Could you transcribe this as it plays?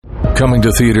Coming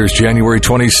to theaters January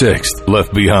 26th,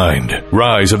 Left Behind,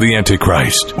 Rise of the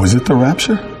Antichrist. Was it the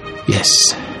rapture?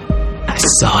 Yes, I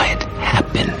saw it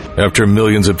happen. After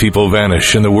millions of people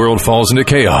vanish and the world falls into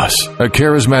chaos, a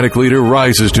charismatic leader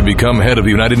rises to become head of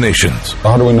the United Nations.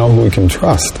 How do we know who we can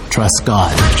trust? Trust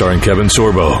God. Starring Kevin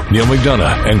Sorbo, Neil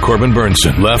McDonough, and Corbin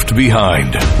Burnson. Left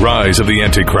Behind, Rise of the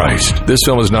Antichrist. This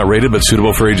film is not rated but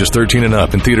suitable for ages 13 and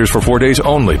up in theaters for 4 days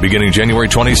only beginning January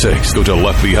 26th. Go to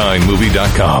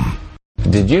leftbehindmovie.com.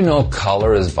 Did you know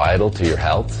color is vital to your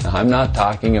health? I'm not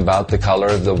talking about the color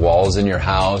of the walls in your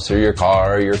house or your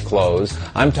car or your clothes.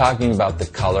 I'm talking about the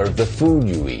color of the food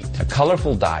you eat. A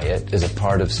colorful diet is a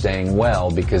part of staying well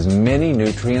because many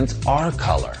nutrients are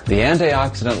color. The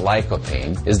antioxidant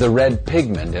lycopene is the red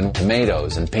pigment in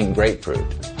tomatoes and pink grapefruit.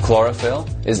 Chlorophyll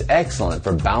is excellent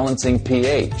for balancing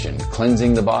pH and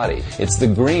cleansing the body. It's the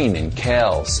green in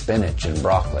kale, spinach, and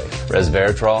broccoli.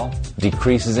 Resveratrol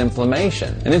decreases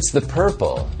inflammation, and it's the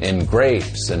purple in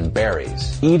grapes and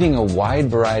berries. Eating a wide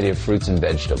variety of fruits and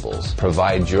vegetables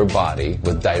provides your body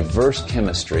with diverse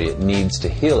chemistry it needs to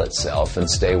heal itself and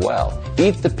stay well.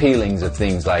 Eat the peelings of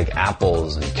things like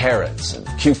apples and carrots and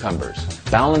cucumbers.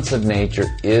 Balance of nature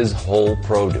is whole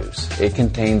produce. It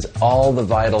contains all the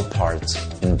vital parts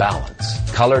in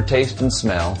balance. Color, taste, and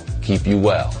smell keep you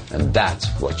well, and that's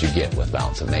what you get with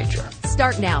Balance of Nature.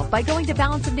 Start now by going to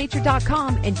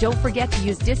balanceofnature.com and don't forget to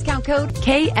use discount code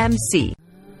KMC.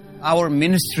 Our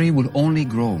ministry will only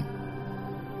grow.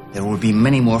 There will be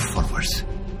many more followers,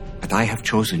 but I have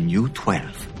chosen you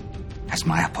 12 as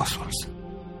my apostles.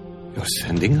 You're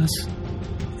sending us?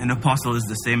 An apostle is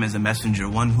the same as a messenger,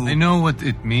 one who... I know what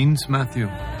it means, Matthew.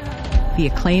 The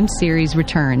acclaimed series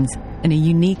returns in a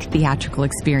unique theatrical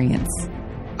experience.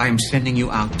 I am sending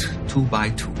you out 2 by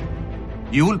 2.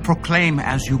 You will proclaim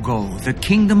as you go, the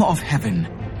kingdom of heaven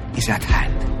is at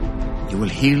hand. You will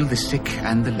heal the sick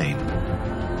and the lame.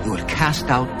 You will cast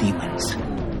out demons.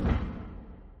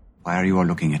 Why are you all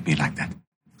looking at me like that?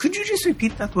 Could you just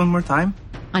repeat that one more time?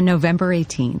 On November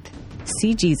 18th,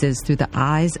 see Jesus through the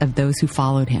eyes of those who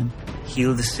followed him.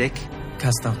 Heal the sick,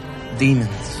 cast out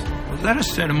demons. Was that a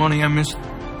ceremony I missed?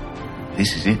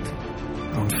 This is it.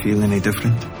 Don't feel any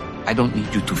different? I don't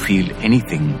need you to feel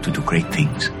anything to do great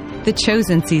things. The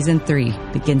Chosen Season 3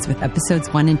 begins with episodes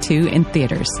 1 and 2 in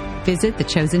theaters. Visit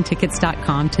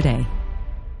thechosentickets.com today.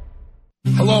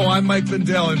 Hello, I'm Mike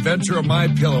Lindell, inventor of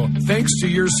MyPillow. Thanks to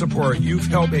your support, you've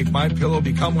helped make MyPillow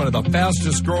become one of the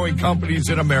fastest growing companies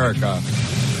in America.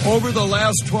 Over the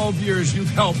last 12 years, you've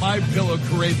helped MyPillow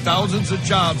create thousands of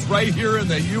jobs right here in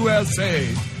the USA.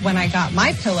 When I got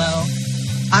MyPillow,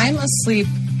 I'm asleep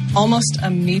almost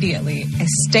immediately. I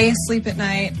stay asleep at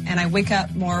night, and I wake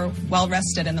up more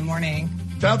well-rested in the morning.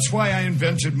 That's why I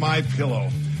invented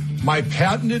MyPillow. My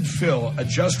patented fill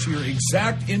adjusts to your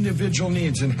exact individual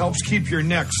needs and helps keep your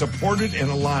neck supported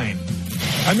and aligned.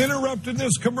 I'm interrupting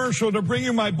this commercial to bring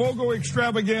you my BOGO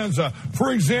extravaganza.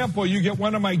 For example, you get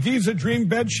one of my Giza Dream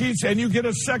bed sheets and you get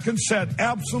a second set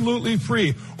absolutely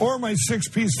free. Or my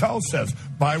 6-piece towel sets.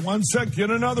 Buy one set, get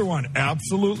another one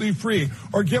absolutely free.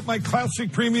 Or get my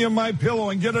classic premium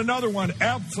MyPillow and get another one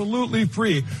absolutely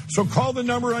free. So call the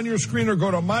number on your screen or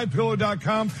go to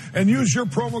MyPillow.com and use your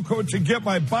promo code to get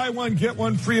my buy one, get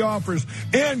one free offers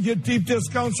and get deep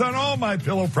discounts on all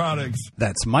MyPillow products.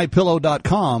 That's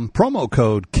MyPillow.com, promo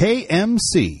code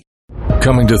KMC.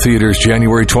 Coming to theaters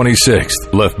January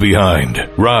 26th, Left Behind,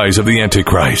 Rise of the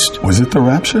Antichrist. Was it the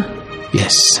rapture?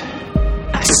 Yes,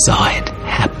 I saw it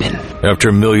happen.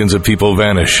 After millions of people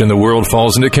vanish and the world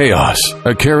falls into chaos,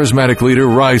 a charismatic leader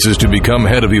rises to become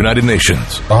head of the United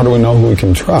Nations. How do we know who we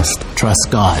can trust? Trust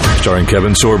God. Starring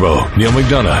Kevin Sorbo, Neil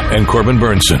McDonough, and Corbin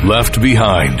Burnson. Left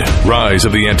Behind, Rise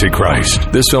of the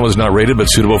Antichrist. This film is not rated but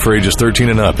suitable for ages 13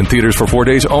 and up in theaters for 4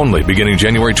 days only beginning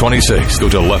January 26th. Go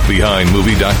to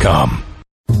leftbehindmovie.com.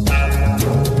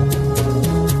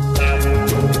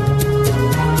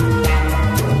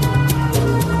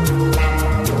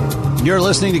 You're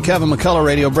listening to Kevin McCullough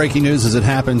Radio. Breaking news as it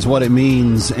happens, what it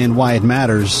means, and why it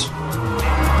matters. Kevin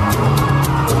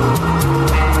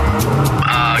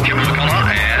McCullough,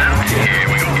 and here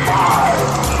we go. 5,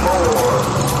 4,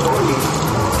 3,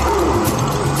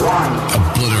 2, 1.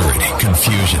 Obliterating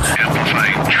confusion.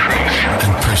 Amplifying truth.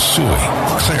 And pursuing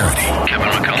clarity. Kevin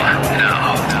McCullough, now.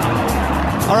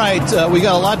 All right, we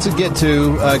got a lot to get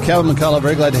to. Kevin McCullough,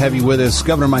 very glad to have you with us.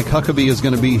 Governor Mike Huckabee is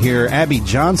going to be here. Abby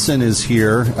Johnson is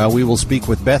here. We will speak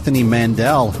with Bethany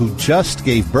Mandel, who just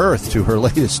gave birth to her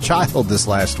latest child this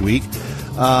last week.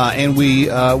 And we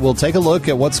will take a look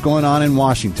at what's going on in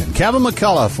Washington. Kevin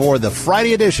McCullough for the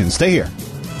Friday edition. Stay here.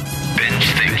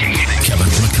 Binge thinking. Kevin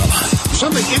McCullough.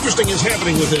 something interesting is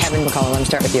happening with this. Kevin McCullough, let me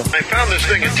start with you. I found this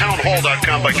thing at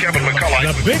townhall.com by Kevin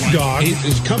McCullough. The big dog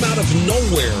has come out of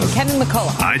nowhere. Kevin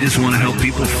McCullough. I just want to help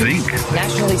people think.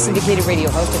 Nationally syndicated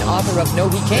radio host and author of No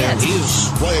He Can't. And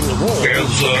he's playing the role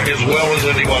as well as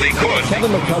anybody could. Kevin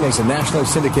McCullough is a nationally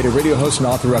syndicated radio host and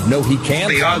author of No He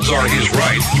Can't. The odds are he's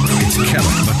right. It's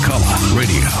Kevin McCullough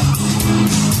Radio.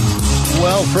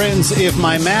 Well, friends, if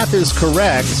my math is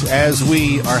correct, as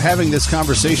we are having this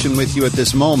conversation with you at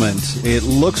this moment, it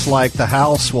looks like the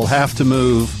House will have to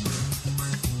move.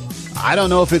 I don't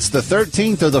know if it's the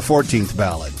 13th or the 14th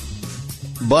ballot,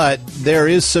 but there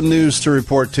is some news to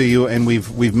report to you, and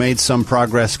we've made some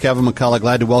progress. Kevin McCullough,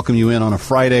 glad to welcome you in on a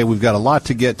Friday. We've got a lot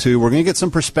to get to. We're going to get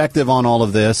some perspective on all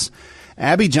of this.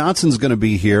 Abby Johnson's going to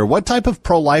be here. What type of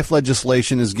pro-life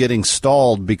legislation is getting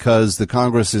stalled because the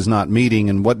Congress is not meeting,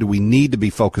 and what do we need to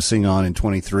be focusing on in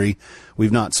 23?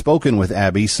 We've not spoken with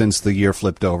Abby since the year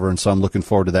flipped over, and so I'm looking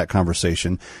forward to that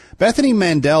conversation. Bethany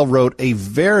Mandel wrote a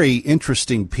very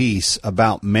interesting piece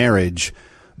about marriage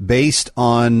based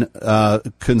on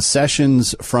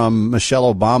concessions from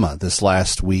Michelle Obama this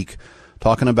last week,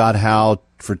 talking about how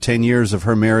for 10 years of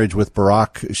her marriage with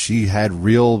Barack, she had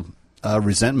real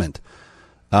resentment.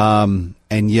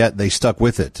 And yet they stuck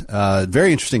with it.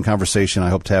 Very interesting conversation I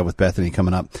hope to have with Bethany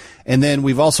coming up. And then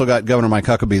we've also got Governor Mike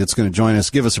Huckabee that's going to join us,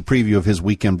 give us a preview of his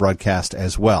weekend broadcast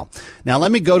as well. Now,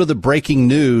 let me go to the breaking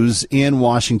news in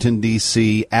Washington,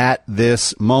 D.C. at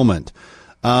this moment.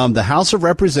 The House of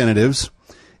Representatives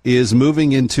is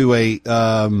moving into a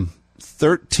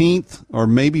 13th or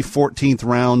maybe 14th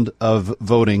round of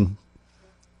voting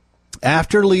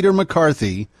after Leader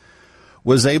McCarthy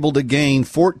was able to gain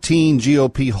 14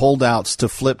 GOP holdouts to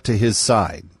flip to his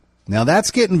side. Now,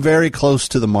 that's getting very close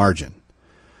to the margin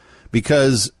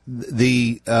because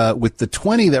with the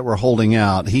 20 that were holding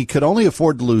out, he could only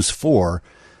afford to lose 4.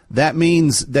 That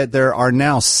means that there are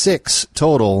now 6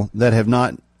 total that have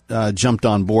not jumped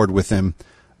on board with him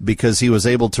because he was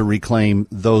able to reclaim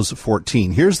those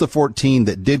 14. Here's the 14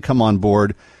 that did come on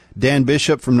board. Dan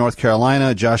Bishop from North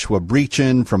Carolina, Joshua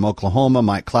Breachin from Oklahoma,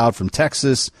 Mike Cloud from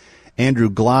Texas, Andrew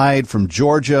Glide from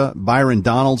Georgia, Byron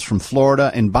Donalds from Florida,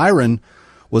 and Byron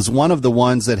was one of the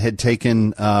ones that had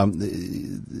taken, there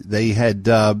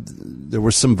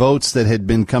were some votes that had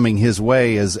been coming his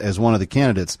way as one of the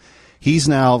candidates. He's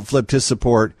now flipped his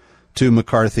support to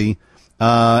McCarthy.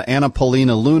 Anna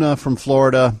Paulina Luna from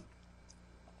Florida,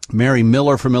 Mary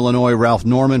Miller from Illinois, Ralph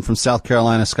Norman from South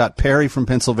Carolina, Scott Perry from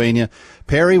Pennsylvania.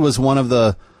 Perry was one of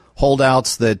the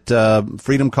holdouts that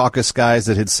Freedom Caucus guys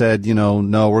that had said,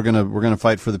 no, we're gonna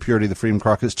fight for the purity of the Freedom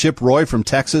Caucus. Chip Roy from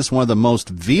Texas, one of the most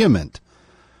vehement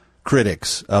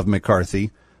critics of McCarthy.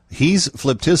 He's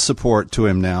flipped his support to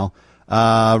him now.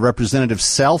 Representative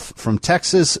Self from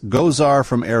Texas, Gozar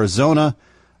from Arizona,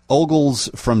 Ogles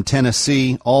from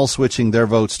Tennessee, all switching their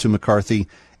votes to McCarthy,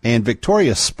 and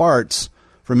Victoria Spartz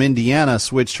from Indiana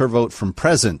switched her vote from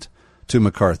present to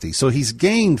McCarthy. So he's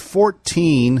gained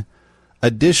 14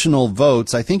 additional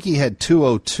votes. I think he had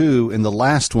 202 in the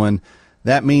last one.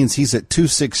 That means he's at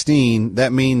 216.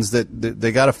 That means that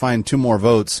they got to find 2 more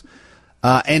votes.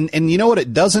 And you know what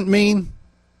it doesn't mean?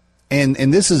 And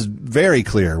this is very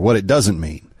clear what it doesn't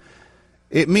mean.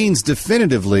 It means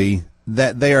definitively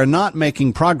that they are not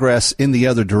making progress in the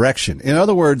other direction. In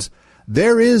other words,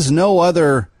 there is no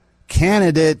other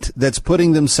candidate that's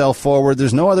putting themselves forward.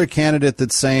 There's no other candidate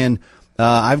that's saying,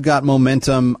 I've got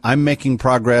momentum. I'm making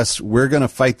progress. We're going to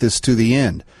fight this to the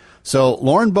end. So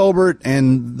Lauren Boebert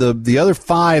and the other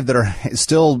 5 that are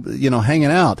still, hanging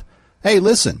out. Hey,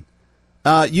 listen,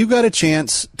 you got a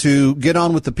chance to get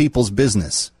on with the people's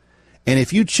business. And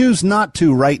if you choose not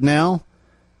to right now,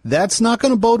 that's not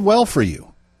going to bode well for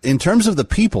you. In terms of the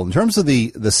people, in terms of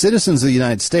the citizens of the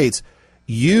United States,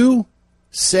 you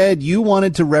said you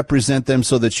wanted to represent them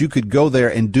so that you could go there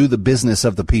and do the business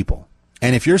of the people.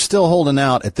 And if you're still holding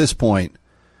out at this point,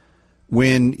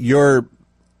 when your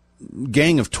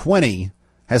gang of 20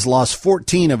 has lost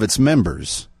 14 of its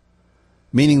members,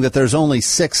 meaning that there's only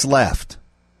 6 left,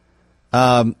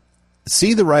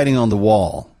 see the writing on the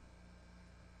wall.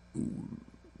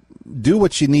 Do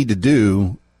what you need to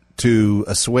do to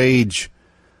assuage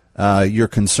your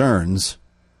concerns.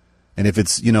 And if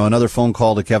it's, another phone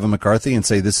call to Kevin McCarthy and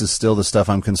say, this is still the stuff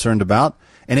I'm concerned about.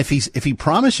 And if he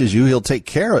promises you he'll take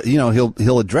care of,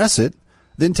 he'll address it,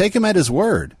 then take him at his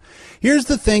word. Here's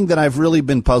the thing that I've really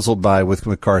been puzzled by with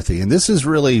McCarthy, and this has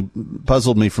really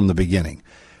puzzled me from the beginning.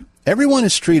 Everyone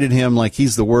has treated him like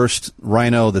he's the worst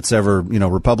rhino that's ever,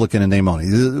 Republican in name only,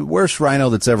 the worst rhino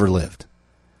that's ever lived.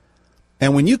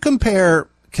 And when you compare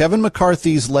Kevin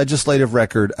McCarthy's legislative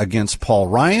record against Paul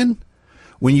Ryan,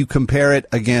 when you compare it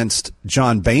against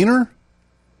John Boehner,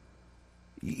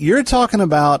 You're talking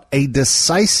about a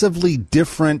decisively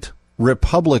different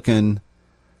Republican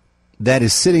that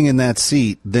is sitting in that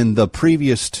seat than the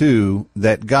previous two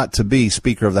that got to be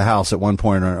Speaker of the House at one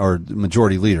point or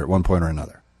Majority Leader at one point or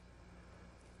another.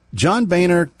 John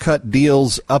Boehner cut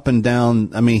deals up and down.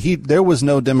 I mean, there was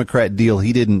no Democrat deal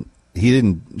he didn't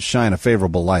shine a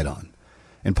favorable light on.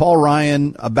 And Paul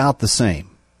Ryan, about the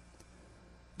same.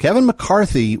 Kevin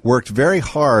McCarthy worked very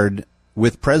hard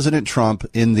with President Trump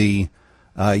in the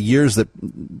years that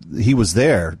he was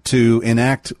there to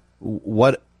enact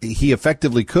what he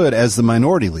effectively could as the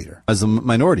minority leader.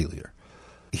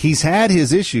 He's had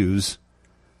his issues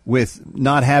with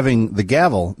not having the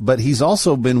gavel, but he's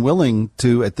also been willing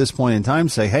to, at this point in time,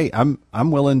 say, "Hey, I'm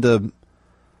willing to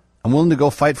go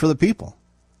fight for the people."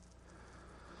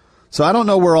 So I don't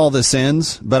know where all this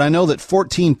ends, but I know that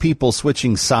 14 people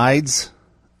switching sides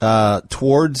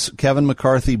towards Kevin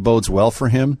McCarthy bodes well for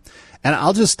him. And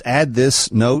I'll just add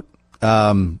this note.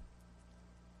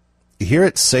 Here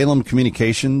at Salem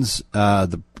Communications,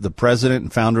 the president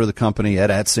and founder of the company,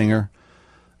 Ed Atzinger,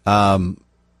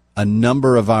 a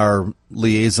number of our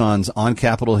liaisons on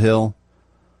Capitol Hill,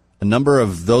 a number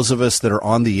of those of us that are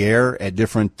on the air at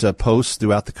different posts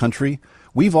throughout the country,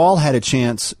 we've all had a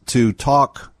chance to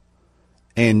talk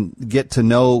and get to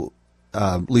know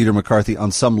Leader McCarthy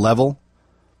on some level.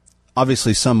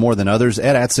 Obviously, some more than others.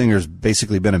 Ed Atzinger's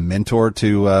basically been a mentor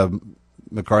to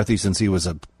McCarthy since he was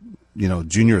a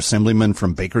junior assemblyman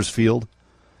from Bakersfield.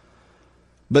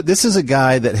 But this is a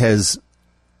guy that has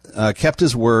kept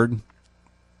his word,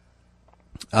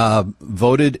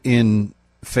 voted in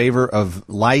favor of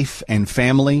life and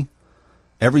family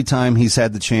every time he's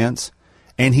had the chance,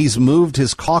 and he's moved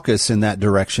his caucus in that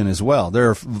direction as well. There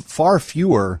are far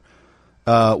fewer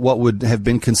what would have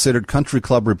been considered country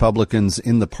club Republicans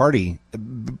in the party,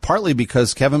 partly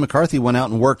because Kevin McCarthy went out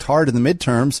and worked hard in the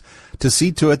midterms to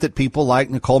see to it that people like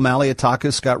Nicole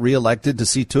Maliotakis got reelected, to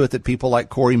see to it that people like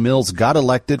Corey Mills got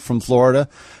elected from Florida,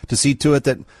 to see to it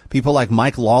that people like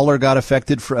Mike Lawler got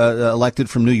elected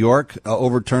from New York,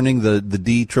 overturning the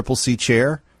DCCC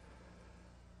chair.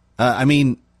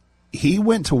 He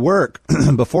went to work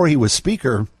before he was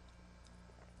Speaker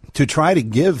to try to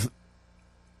give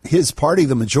his party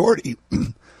the majority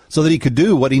so that he could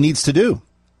do what he needs to do.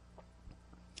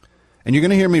 And you're going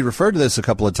to hear me refer to this a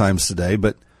couple of times today,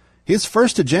 but his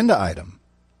first agenda item,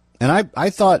 and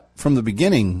I thought from the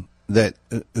beginning that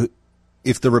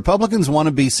if the Republicans want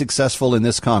to be successful in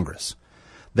this Congress,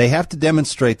 they have to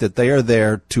demonstrate that they are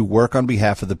there to work on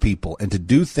behalf of the people and to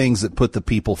do things that put the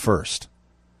people first.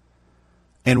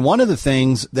 And one of the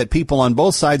things that people on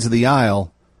both sides of the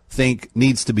aisle think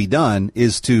needs to be done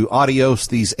is to adios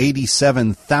these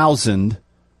 87,000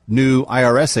 new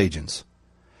IRS agents.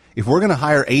 If we're going to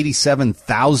hire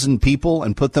 87,000 people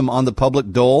and put them on the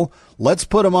public dole, let's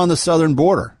put them on the southern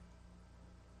border.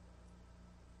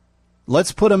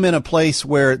 Let's put them in a place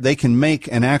where they can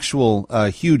make an actual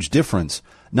huge difference,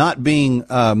 not being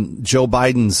Joe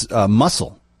Biden's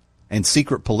muscle and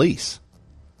secret police.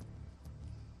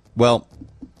 Well,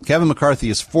 Kevin McCarthy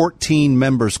is 14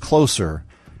 members closer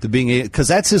to being, because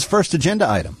that's his first agenda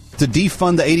item, to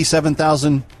defund the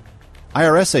 87,000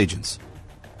 IRS agents.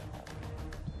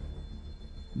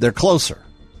 They're closer.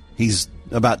 He's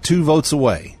about 2 votes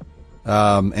away,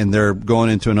 and they're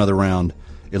going into another round,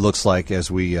 it looks like,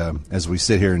 as we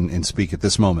sit here and speak at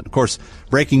this moment. Of course,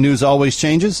 breaking news always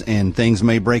changes, and things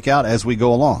may break out as we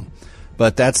go along.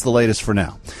 But that's the latest for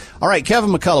now. All right, Kevin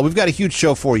McCullough, we've got a huge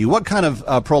show for you. What kind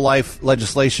of pro-life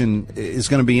legislation is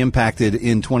going to be impacted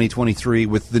in 2023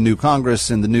 with the new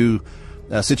Congress and the new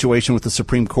situation with the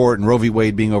Supreme Court and Roe v.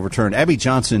 Wade being overturned? Abby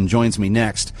Johnson joins me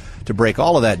next to break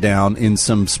all of that down in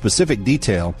some specific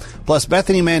detail. Plus,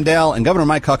 Bethany Mandel and Governor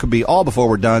Mike Huckabee, all before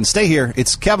we're done. Stay here.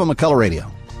 It's Kevin McCullough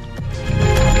Radio.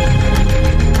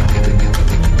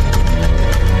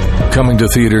 Coming to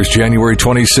theaters January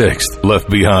 26th, Left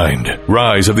Behind,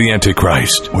 Rise of the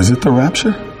Antichrist. Was it the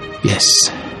rapture? Yes.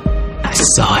 I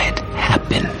saw it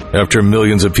happen. After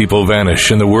millions of people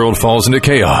vanish and the world falls into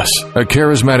chaos, a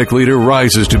charismatic leader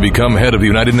rises to become head of the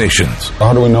United Nations.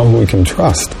 How do we know who we can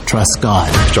trust? Trust God.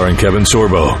 Starring Kevin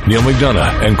Sorbo, Neil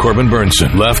McDonough, and Corbin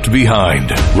Burnson. Left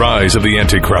Behind, Rise of the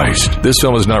Antichrist. This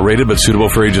film is not rated but suitable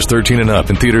for ages 13 and up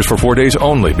in theaters for 4 days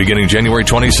only, beginning January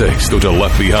 26th. Go to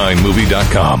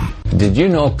leftbehindmovie.com. Did you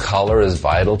know color is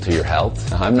vital to your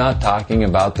health? I'm not talking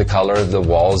about the color of the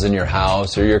walls in your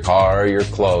house or your car or your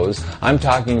clothes. I'm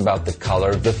talking about the color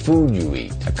of the food you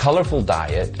eat. A colorful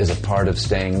diet is a part of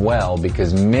staying well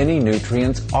because many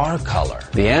nutrients are color.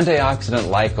 The antioxidant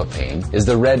lycopene is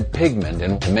the red pigment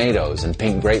in tomatoes and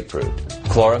pink grapefruit.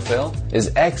 Chlorophyll is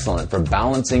excellent for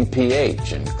balancing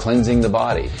pH and cleansing the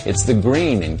body. It's the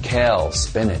green in kale,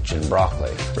 spinach, and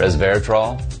broccoli.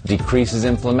 Resveratrol decreases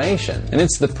inflammation, and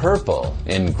it's the purple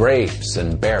in grapes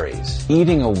and berries.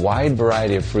 Eating a wide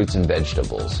variety of fruits and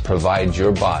vegetables provides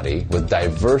your body with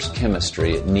diverse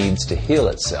chemistry it needs to heal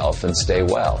itself and stay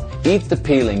well. Eat the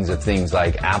peelings of things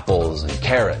like apples and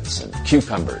carrots and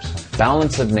cucumbers.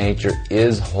 Balance of Nature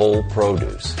is whole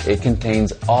produce. It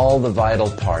contains all the vital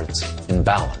parts in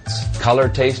balance. Color,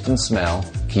 taste, and smell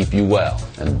keep you well,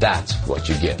 and that's what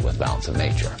you get with Balance of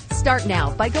Nature. Start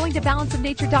now by going to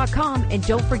balanceofnature.com and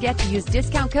don't forget to use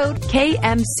discount code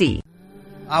KMC.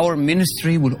 Our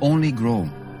ministry will only grow.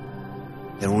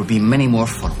 There will be many more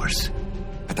followers,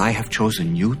 but I have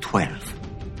chosen you 12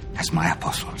 as my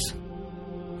apostles.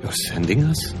 You're sending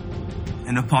us?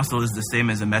 An apostle is the same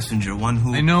as a messenger, one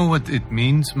who... I know what it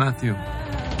means, Matthew.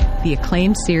 The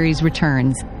acclaimed series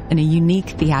returns in a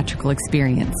unique theatrical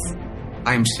experience.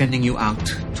 I am sending you out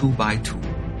 2 by 2.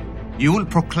 You will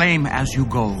proclaim as you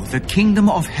go, the kingdom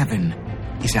of heaven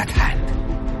is at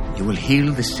hand. You will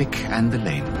heal the sick and the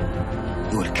lame.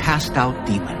 You will cast out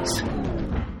demons.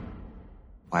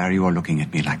 Why are you all looking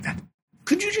at me like that?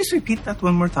 Could you just repeat that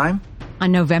one more time?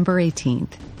 On November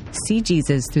 18th, see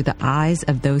Jesus through the eyes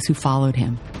of those who followed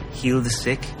him. Heal the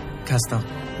sick, cast out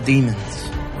demons.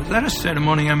 Was that a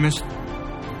ceremony I missed?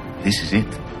 This is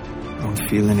it. Don't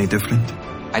feel any different?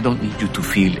 I don't need you to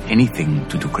feel anything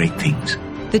to do great things.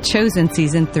 The Chosen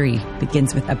Season 3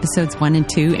 begins with episodes 1 and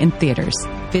 2 in theaters.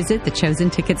 Visit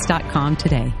thechosentickets.com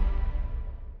today.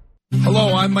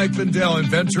 Hello, I'm Mike Lindell,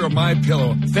 inventor of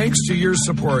MyPillow. Thanks to your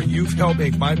support, you've helped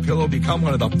make MyPillow become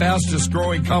one of the fastest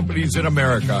growing companies in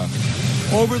America.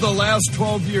 Over the last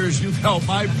 12 years, you've helped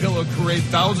MyPillow create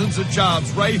thousands of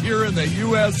jobs right here in the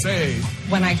USA.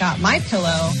 When I got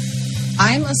MyPillow,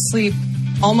 I'm asleep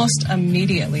almost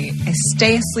immediately. I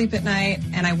stay asleep at night,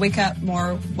 and I wake up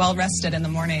more well-rested in the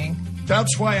morning.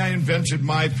 That's why I invented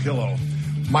MyPillow.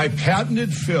 My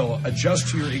patented fill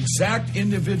adjusts to your exact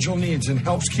individual needs and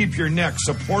helps keep your neck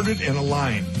supported and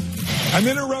aligned. I'm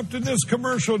interrupting this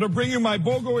commercial to bring you my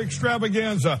BOGO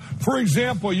extravaganza. For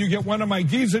example, you get one of my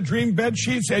Giza Dream bed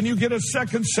sheets and you get a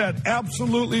second set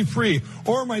absolutely free.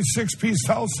 Or my 6-piece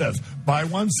towel sets. Buy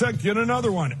one set, get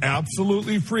another one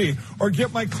absolutely free. Or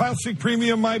get my classic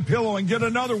premium MyPillow and get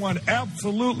another one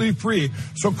absolutely free.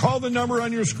 So call the number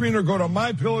on your screen or go to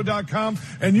MyPillow.com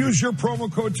and use your promo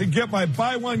code to get my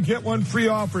buy one, get one free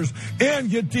offers and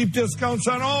get deep discounts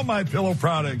on all MyPillow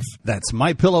products. That's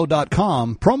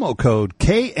MyPillow.com, promo code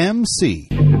KMC.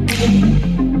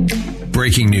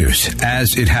 Breaking news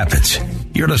as it happens.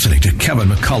 You're listening to Kevin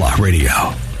McCullough Radio.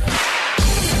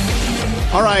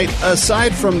 All right,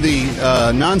 aside from the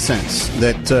nonsense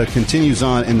that continues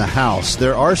on in the House,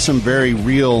 there are some very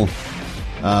real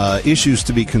issues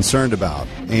to be concerned about.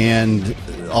 And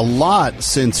a lot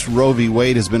since Roe v.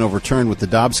 Wade has been overturned with the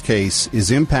Dobbs case is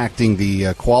impacting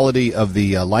the quality of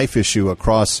the life issue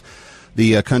across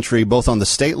the country, both on the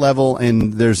state level,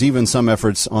 and there's even some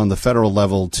efforts on the federal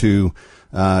level to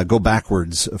go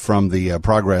backwards from the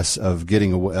progress of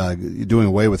doing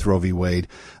away with Roe v. Wade.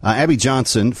 Abby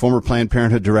Johnson, former Planned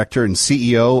Parenthood director and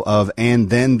CEO of And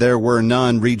Then There Were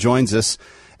None, rejoins us.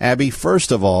 Abby,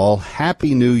 first of all,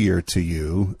 Happy New Year to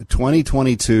you.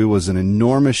 2022 was an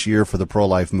enormous year for the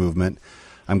pro-life movement.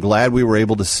 I'm glad we were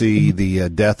able to see the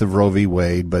death of Roe v.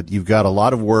 Wade, but you've got a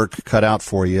lot of work cut out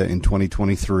for you in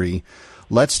 2023.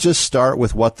 Let's just start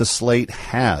with what the slate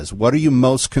has. What are you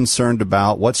most concerned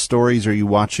about? What stories are you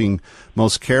watching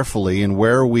most carefully? And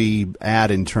where are we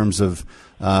at in terms of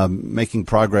making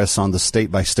progress on the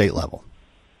state-by-state level?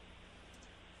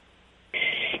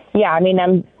 Yeah, I mean,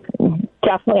 I'm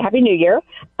definitely Happy New Year.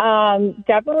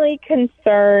 Definitely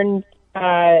concerned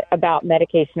about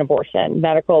medication abortion,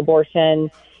 medical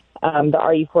abortion, the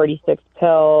RU46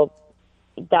 pill.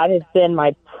 That has been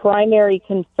my primary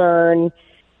concern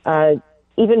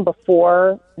even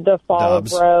before the fall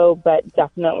Dobbs. of Roe, but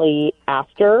definitely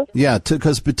after. Yeah,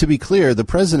 because to be clear, the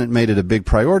president made it a big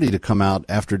priority to come out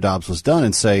after Dobbs was done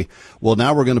and say, well,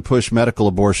 now we're going to push medical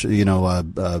abortion,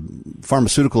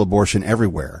 pharmaceutical abortion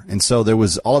everywhere. And so there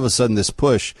was all of a sudden this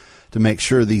push to make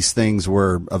sure these things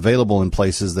were available in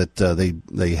places that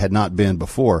they had not been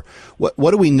before.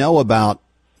 What do we know about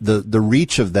the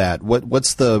reach of that?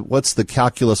 What's the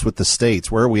calculus with the states?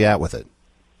 Where are we at with it?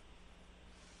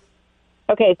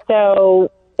 Okay, so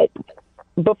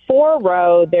before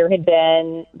Roe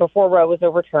was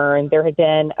overturned, there had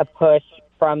been a push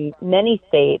from many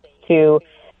states to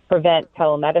prevent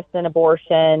telemedicine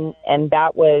abortion, and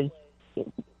that was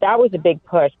a big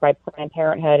push by Planned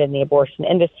Parenthood and the abortion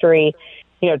industry,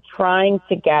 trying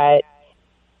to get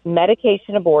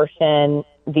medication abortion,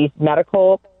 these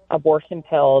medical abortion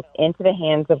pills into the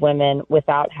hands of women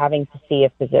without having to see a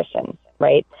physician,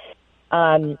 right?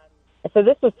 So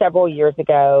this was several years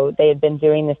ago. They had been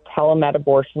doing this telemed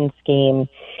abortion scheme,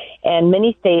 and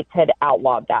many states had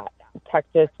outlawed that.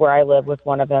 Texas, where I live, was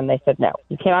one of them. They said, no,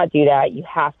 you cannot do that. You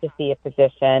have to see a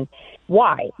physician.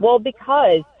 Why? Well,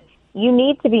 because you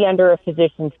need to be under a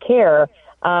physician's care.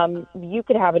 You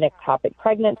could have an ectopic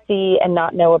pregnancy and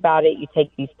not know about it. You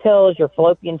take these pills, your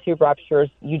fallopian tube ruptures,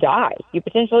 you die. You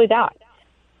potentially die.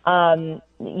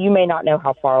 You may not know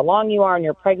how far along you are in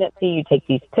your pregnancy. You take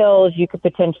these pills, you could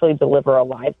potentially deliver a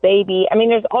live baby. I mean,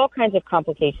 there's all kinds of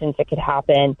complications that could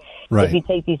happen if you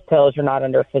take these pills, you're not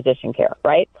under physician care,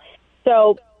 right?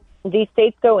 So these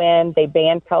states go in, they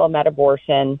ban telemed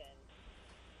abortion.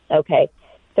 Okay.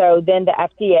 So then the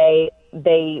FDA,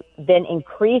 they then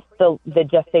increased the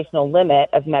gestational limit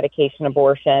of medication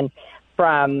abortion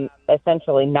from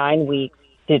essentially 9 weeks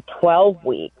to 12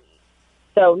 weeks.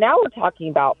 So now we're talking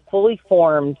about fully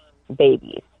formed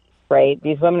babies, right?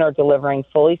 These women are delivering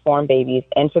fully formed babies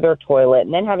into their toilet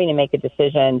and then having to make a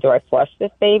decision. Do I flush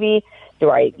this baby? Do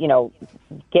I,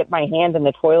 get my hand in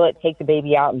the toilet, take the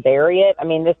baby out and bury it? I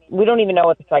mean, we don't even know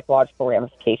what the psychological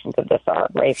ramifications of this are,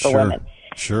 right, for women.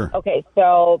 Sure. Okay,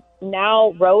 so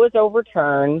now Roe is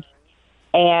overturned,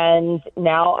 and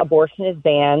now abortion is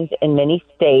banned in many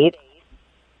states.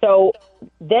 So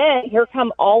then here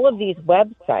come all of these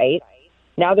websites.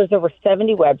 Now there's over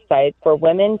 70 websites where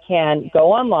women can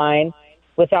go online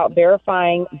without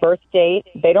verifying birth date.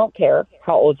 They don't care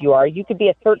how old you are. You could be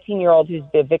a 13-year-old who's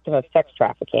a victim of sex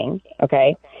trafficking,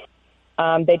 okay?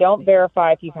 They don't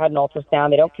verify if you've had an ultrasound.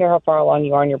 They don't care how far along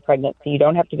you are in your pregnancy. You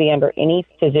don't have to be under any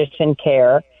physician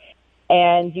care.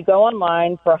 And you go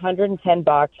online for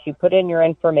 $110. You put in your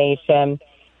information.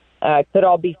 It could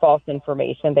all be false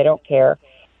information. They don't care.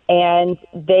 And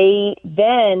they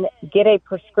then get a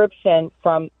prescription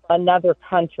from another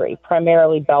country,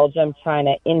 primarily Belgium,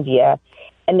 China, India,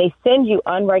 and they send you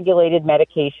unregulated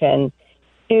medication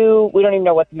to, we don't even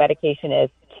know what the medication is,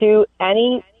 to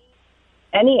any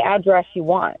address you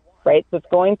want, right? So it's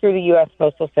going through the U.S.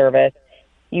 Postal Service.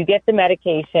 You get the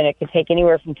medication. It could take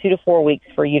anywhere from 2 to 4 weeks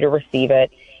for you to receive it.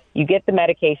 You get the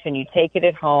medication. You take it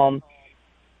at home.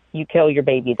 You kill your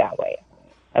baby that way,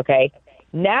 okay?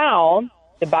 Now,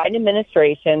 the Biden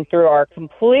administration, through our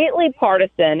completely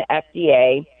partisan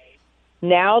FDA,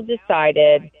 now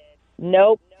decided,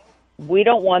 nope, we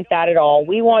don't want that at all.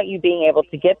 We want you being able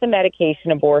to get the medication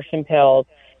abortion pills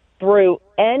through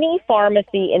any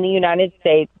pharmacy in the United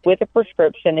States with a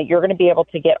prescription that you're going to be able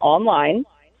to get online,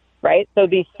 right? So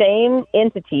these same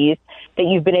entities that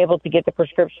you've been able to get the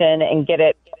prescription and get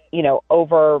it,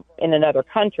 over in another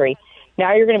country,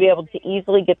 now you're going to be able to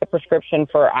easily get the prescription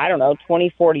for, $20,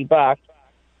 $40.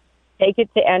 Take it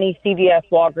to any CVS,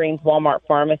 Walgreens, Walmart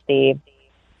pharmacy,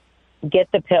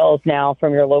 get the pills now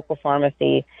from your local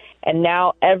pharmacy, and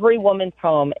now every woman's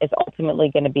home is ultimately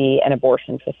going to be an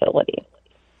abortion facility.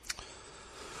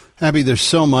 Abby, there's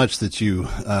so much that you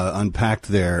unpacked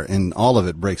there, and all of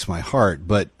it breaks my heart.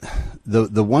 But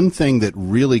the one thing that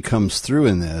really comes through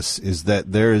in this is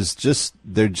that there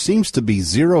seems to be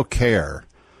zero care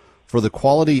for the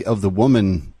quality of the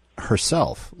woman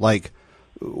herself. Like,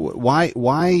 why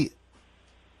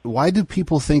do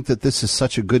people think that this is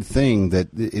such a good thing that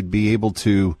it'd be able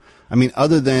to,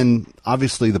 other than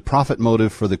obviously the profit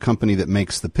motive for the company that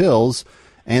makes the pills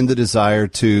and the desire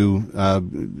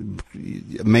to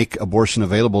make abortion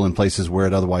available in places where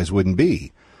it otherwise wouldn't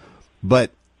be.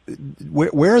 But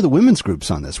where are the women's groups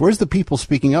on this? Where's the people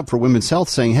speaking up for women's health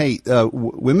saying, hey,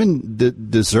 women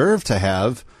deserve to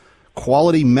have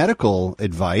quality medical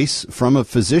advice from a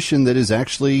physician that is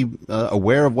actually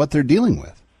aware of what they're dealing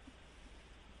with?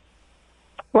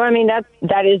 Well,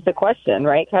 that is the question,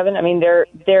 right, Kevin?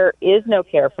 There is no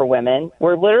care for women.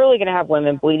 We're literally going to have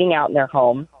women bleeding out in their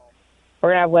home.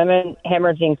 We're going to have women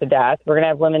hemorrhaging to death. We're going to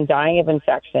have women dying of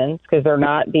infections because they're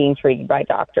not being treated by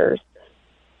doctors.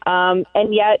 And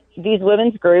yet these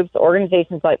women's groups,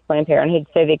 organizations like Planned Parenthood,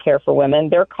 say they care for women.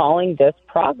 They're calling this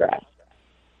progress.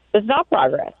 It's not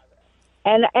progress.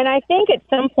 And I think at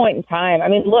some point in time,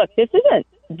 look, this isn't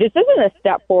a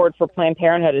step forward for Planned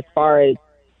Parenthood as far as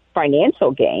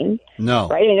financial gain. No.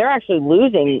 Right? They're actually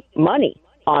losing money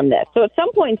on this. So at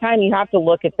some point in time, you have to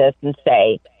look at this and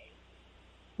say,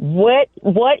 what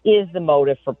is the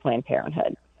motive for Planned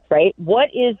Parenthood, right? What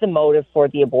is the motive for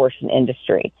the abortion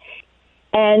industry?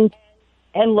 And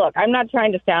look, I'm not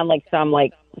trying to sound like some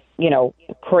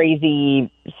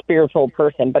crazy spiritual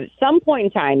person, but at some point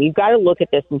in time, you've got to look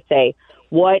at this and say,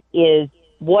 what is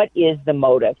the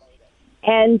motive?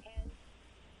 And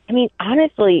I mean,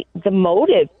 honestly, the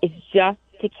motive is just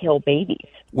to kill babies.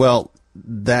 Well,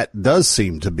 that does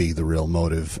seem to be the real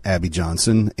motive, Abby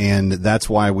Johnson, and that's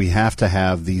why we have to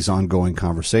have these ongoing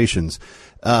conversations.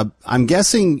 I'm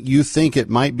guessing you think it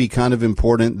might be kind of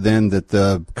important then that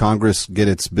the Congress get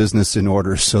its business in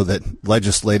order so that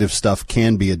legislative stuff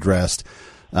can be addressed.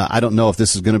 I don't know if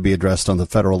this is going to be addressed on the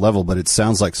federal level, but it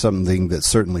sounds like something that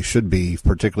certainly should be,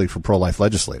 particularly for pro-life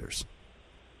legislators.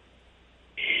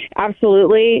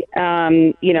 Absolutely.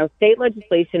 State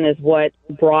legislation is what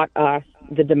brought us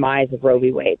the demise of Roe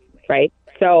v. Wade, right?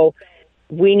 So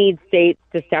we need states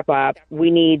to step up.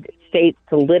 We need states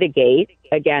to litigate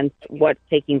against what's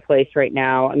taking place right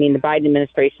now. I mean, the Biden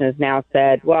administration has now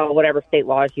said, well, whatever state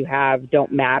laws you have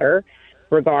don't matter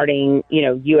regarding,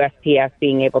 USPS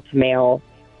being able to mail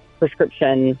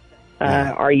prescription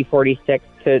RU46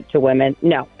 to women.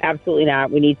 No, absolutely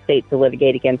not. We need states to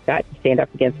litigate against that, to stand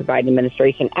up against the Biden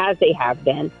administration, as they have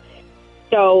been.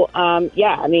 So, federally,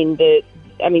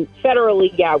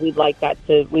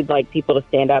 we'd like people to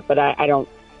stand up, but I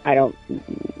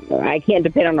can't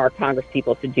depend on our Congress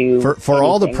people to do for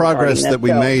all the progress that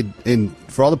we made in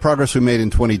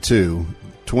 22.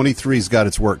 23's got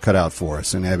its work cut out for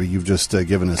us, and Abby, you've just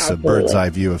given us a bird's eye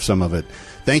view of some of it.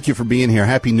 Thank you for being here.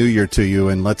 Happy New Year to you,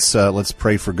 and let's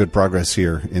pray for good progress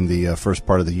here in the first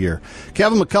part of the year.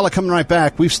 Kevin McCullough coming right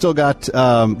back. We've still got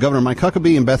Governor Mike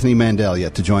Huckabee and Bethany Mandel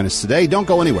yet to join us today. Don't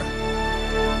go anywhere.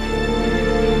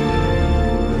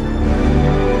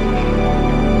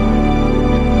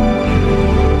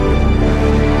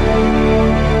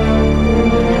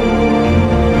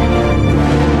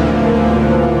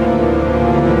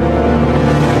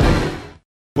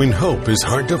 When hope is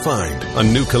hard to find, a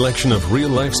new collection of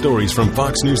real-life stories from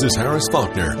Fox News' Harris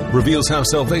Faulkner reveals how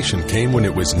salvation came when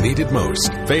it was needed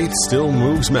most. Faith still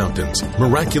moves mountains.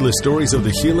 Miraculous stories of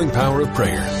the healing power of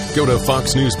prayer. Go to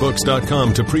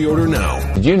foxnewsbooks.com to pre-order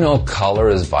now. Did you know color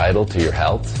is vital to your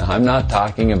health? I'm not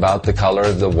talking about the color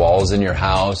of the walls in your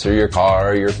house or your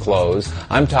car or your clothes.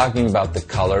 I'm talking about the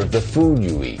color of the food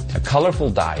you eat. A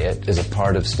colorful diet is a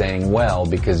part of staying well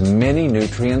because many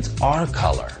nutrients are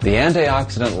color. The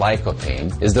antioxidant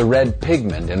lycopene is the red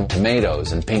pigment in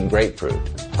tomatoes and pink grapefruit.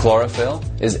 Chlorophyll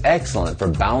is excellent for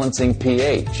balancing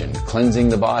pH and cleansing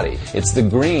the body. It's the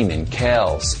green in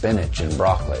kale, spinach, and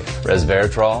broccoli.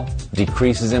 Resveratrol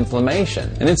decreases inflammation,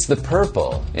 and it's the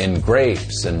purple in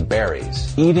grapes and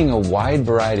berries. Eating a wide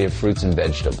variety of fruits and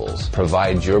vegetables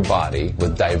provides your body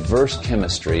with diverse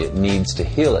chemistry it needs to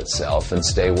heal itself and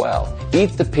stay well.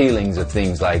 Eat the peelings of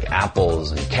things like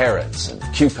apples and carrots and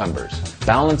cucumbers.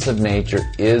 Balance of nature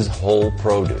is whole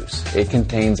produce. It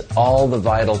contains all the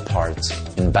vital parts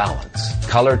in balance.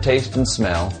 Color, taste, and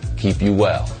smell keep you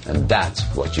well, and that's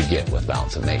what you get with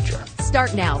Balance of Nature.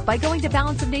 Start now by going to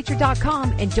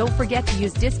balanceofnature.com and don't forget to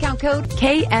use discount code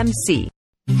KMC.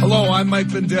 Hello, I'm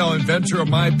Mike Lindell, inventor of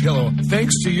MyPillow.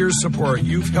 Thanks to your support,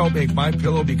 you've helped make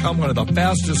MyPillow become one of the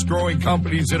fastest growing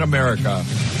companies in America.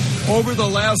 Over the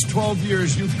last 12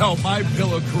 years, you've helped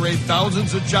MyPillow create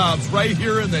thousands of jobs right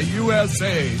here in the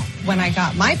USA. When I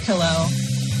got MyPillow,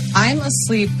 I'm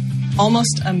asleep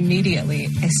almost immediately.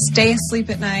 I stay asleep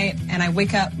at night, and I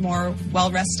wake up more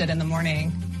well-rested in the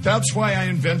morning. That's why I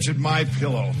invented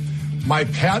MyPillow. My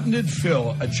patented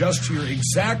fill adjusts to your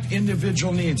exact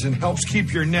individual needs and helps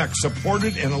keep your neck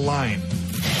supported and aligned.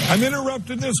 I'm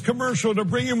interrupting this commercial to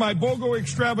bring you my BOGO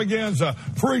extravaganza.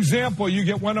 For example, you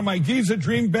get one of my Giza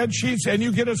Dream bed sheets and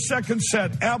you get a second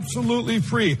set absolutely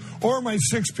free. Or my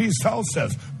 6-piece towel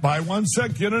sets. Buy one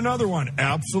set, get another one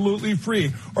absolutely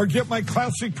free. Or get my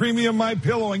classic premium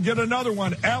MyPillow and get another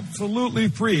one absolutely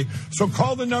free. So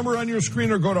call the number on your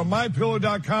screen or go to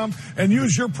MyPillow.com and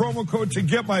use your promo code to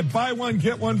get my buy one,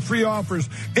 get one free offers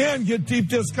and get deep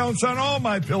discounts on all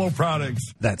MyPillow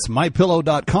products. That's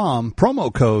MyPillow.com,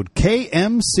 promo code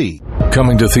KMC.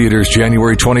 Coming to theaters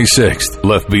January 26th,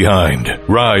 Left Behind,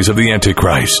 Rise of the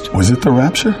Antichrist. Was it the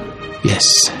rapture? Yes,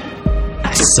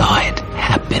 I saw it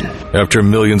happen. After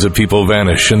millions of people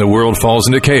vanish and the world falls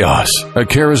into chaos, a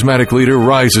charismatic leader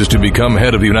rises to become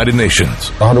head of the United Nations.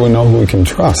 How do we know who we can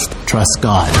trust? Trust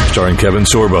God. Starring Kevin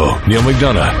Sorbo, Neil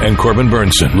McDonough, and Corbin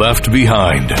Burnson. Left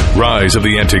Behind, Rise of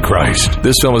the Antichrist.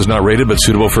 This film is not rated but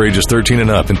suitable for ages 13 and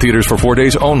up in theaters for 4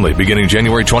 days only beginning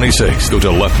January 26th. Go to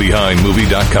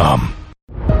leftbehindmovie.com.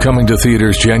 Coming to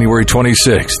theaters January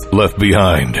 26th, Left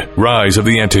Behind, Rise of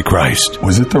the Antichrist.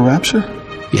 Was it the rapture?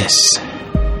 Yes,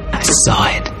 I saw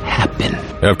it happen.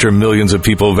 After millions of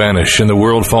people vanish and the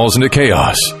world falls into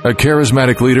chaos, a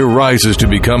charismatic leader rises to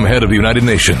become head of the United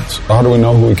Nations. How do we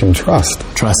know who we can trust?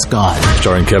 Trust God.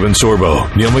 Starring Kevin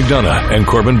Sorbo, Neil McDonough, and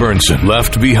Corbin Burnson.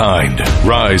 Left Behind,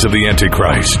 Rise of the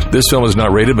Antichrist. This film is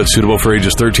not rated but suitable for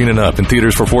ages 13 and up in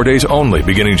theaters for 4 days only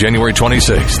beginning January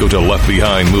 26th. Go to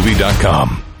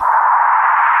leftbehindmovie.com.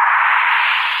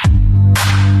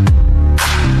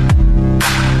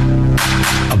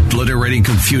 Obliterating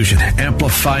confusion,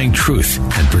 amplifying truth,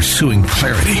 and pursuing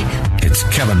clarity. It's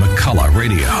Kevin McCullough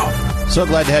Radio. So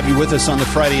glad to have you with us on the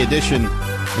Friday edition,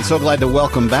 and so glad to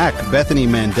welcome back Bethany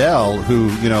Mandel, who,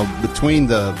 between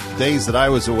the days that I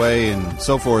was away and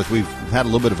so forth, we've had a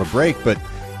little bit of a break, but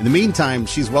in the meantime,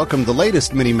 she's welcomed the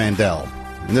latest Mini Mandel.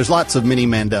 And there's lots of Mini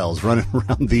Mandels running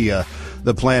around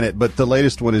the planet, but the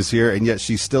latest one is here, and yet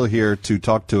she's still here to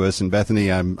talk to us. And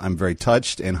Bethany, I'm very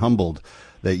touched and humbled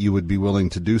that you would be willing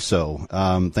to do so.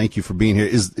 Thank you for being here.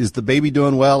 Is the baby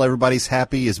doing well? Everybody's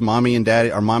happy? Are mommy and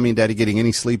daddy getting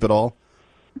any sleep at all?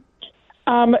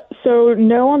 So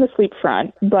no on the sleep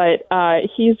front, but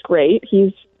he's great.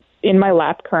 He's in my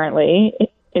lap currently,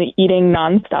 eating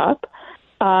nonstop.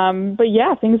 But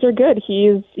yeah, things are good.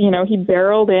 He's, he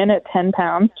barreled in at 10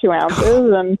 pounds, 2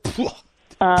 ounces, and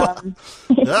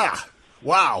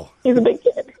wow. He's a big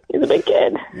kid.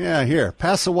 Yeah, here,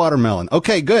 pass the watermelon.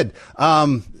 Okay, good.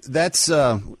 That's,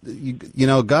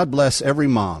 God bless every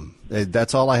mom.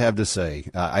 That's all I have to say.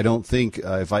 I don't think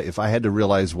if I had to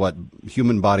realize what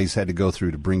human bodies had to go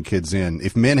through to bring kids in,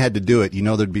 if men had to do it,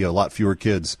 there'd be a lot fewer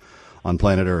kids on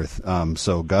planet Earth.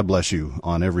 So God bless you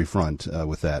on every front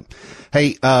with that.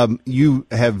 Hey, you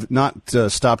have not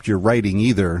stopped your writing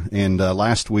either. And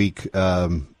last week,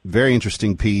 very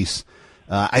interesting piece.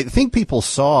 I think people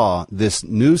saw this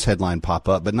news headline pop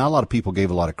up, but not a lot of people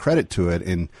gave a lot of credit to it.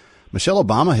 And Michelle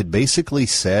Obama had basically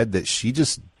said that she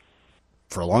just,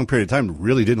 for a long period of time,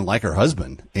 really didn't like her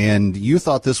husband. And you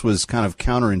thought this was kind of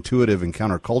counterintuitive and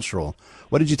countercultural.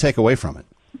 What did you take away from it?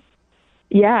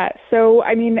 Yeah, so,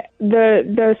 I mean,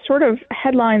 the sort of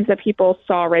headlines that people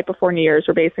saw right before New Year's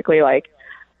were basically like,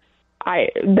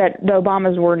 that the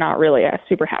Obamas were not really a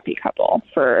super happy couple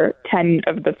for 10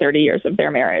 of the 30 years of their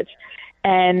marriage.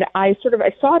 And I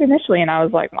saw it initially and I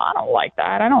was like, well, I don't like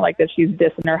that. I don't like that she's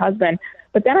dissing her husband.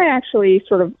 But then I actually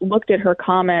sort of looked at her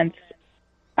comments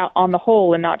on the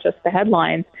whole and not just the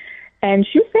headlines. And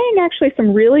she was saying actually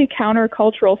some really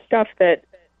countercultural stuff that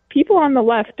people on the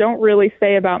left don't really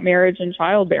say about marriage and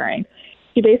childbearing.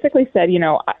 She basically said,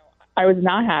 I was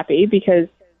not happy because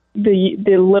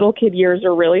the little kid years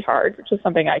are really hard, which is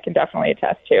something I can definitely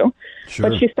attest to. Sure.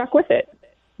 But she stuck with it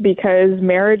because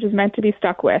marriage is meant to be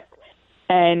stuck with.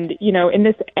 And, in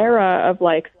this era of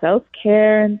like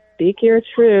self-care and speak your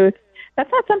truth, that's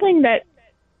not something that,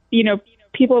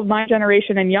 people of my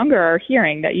generation and younger are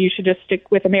hearing, that you should just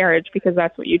stick with a marriage because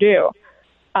that's what you do.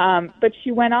 But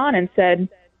she went on and said,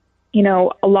 a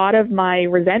lot of my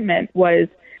resentment was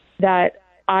that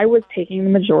I was taking the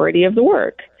majority of the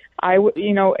work.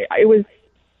 It was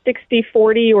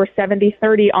 60-40 or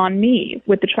 70-30 on me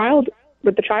with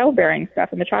the childbearing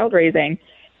stuff and the child raising.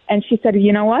 And she said,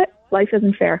 you know what? Life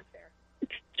isn't fair.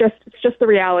 It's just the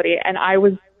reality. And I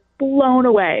was blown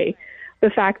away the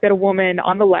fact that a woman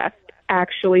on the left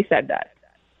actually said that.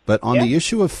 But on the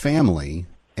issue of family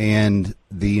and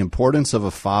the importance of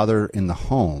a father in the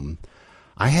home,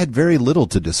 I had very little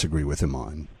to disagree with him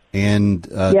on. And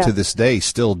to this day,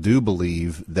 still do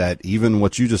believe that even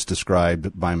what you just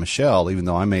described by Michelle, even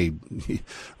though I may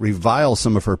revile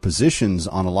some of her positions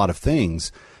on a lot of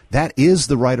things, that is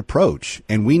the right approach.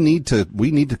 And we need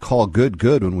to call good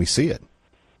when we see it.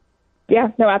 Yeah,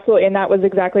 no, absolutely. And that was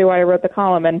exactly why I wrote the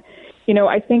column. And,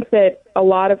 I think that a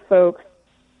lot of folks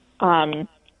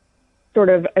sort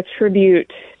of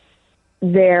attribute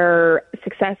their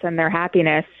success and their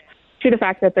happiness to the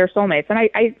fact that they're soulmates. And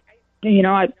I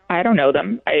don't know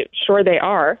them. Sure they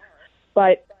are,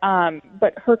 but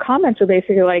her comments are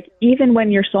basically like, even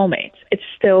when you're soulmates, it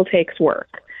still takes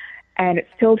work and it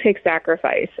still takes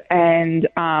sacrifice. And,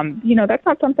 that's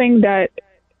not something that,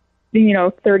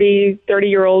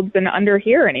 30-year-olds and under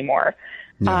here anymore.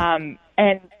 No.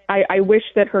 And I wish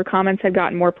that her comments had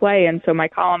gotten more play. And so my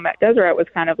column at Deseret was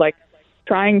kind of like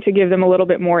trying to give them a little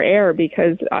bit more air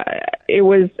because it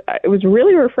was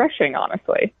really refreshing,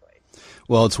 honestly.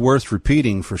 Well, it's worth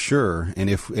repeating for sure. And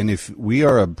if we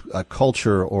are a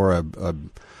culture or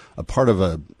a part of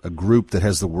a group that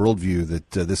has the worldview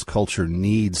that this culture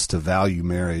needs to value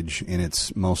marriage in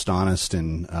its most honest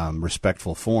and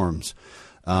respectful forms,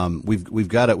 we've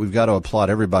got to applaud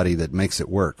everybody that makes it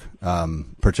work,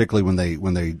 particularly when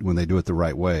they do it the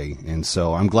right way. And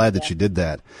so I'm glad that you did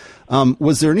that.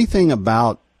 Was there anything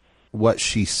about what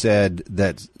she said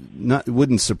that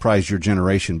wouldn't surprise your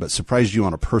generation, but surprised you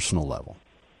on a personal level?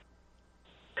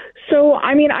 So,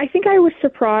 I mean, I think I was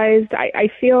surprised. I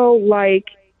feel like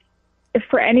if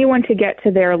for anyone to get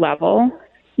to their level,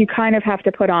 you kind of have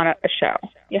to put on a show.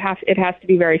 It has to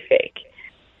be very fake.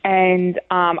 And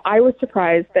I was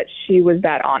surprised that she was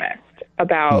that honest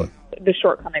about the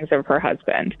shortcomings of her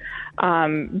husband.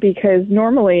 Because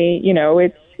normally,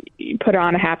 it's you put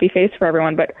on a happy face for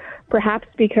everyone, but perhaps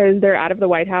because they're out of the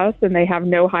White House and they have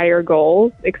no higher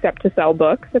goals except to sell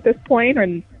books at this point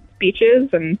and speeches,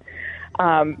 and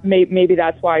maybe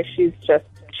that's why she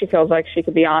feels like she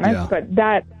could be honest. Yeah. But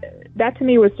that to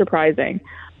me was surprising.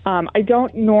 I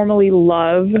don't normally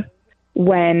love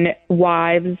when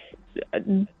wives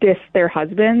diss their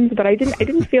husbands, but I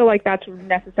didn't feel like that's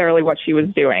necessarily what she was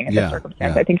doing in this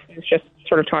circumstance. I think she was just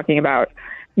sort of talking about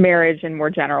marriage in more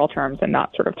general terms and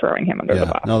not sort of throwing him under the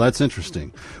bus. No, that's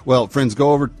interesting. Well, friends,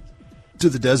 go over to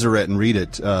the Deseret and read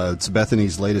it. It's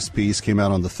Bethany's latest piece, came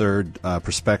out on the 3rd.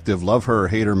 Perspective, love her or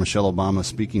hate her, Michelle Obama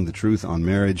speaking the truth on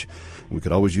marriage. We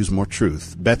could always use more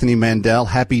truth. Bethany Mandel,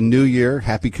 Happy New Year,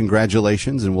 happy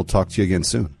congratulations, and we'll talk to you again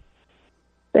soon.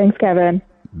 Thanks, Kevin.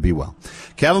 Be well.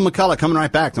 Kevin McCullough coming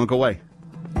right back. Don't go away.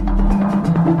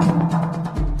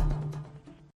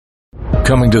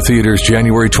 Coming to theaters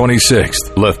January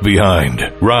 26th, Left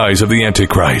Behind, Rise of the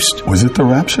Antichrist. Was it the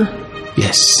rapture?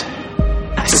 Yes.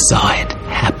 I saw it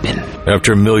happen.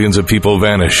 After millions of people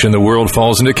vanish and the world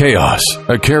falls into chaos,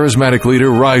 a charismatic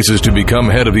leader rises to become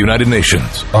head of the United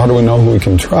Nations. How do we know who we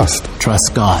can trust?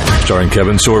 Trust God. Starring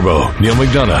Kevin Sorbo, Neil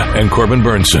McDonough, and Corbin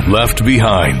Burnson. Left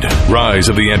Behind, Rise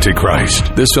of the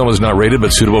Antichrist. This film is not rated but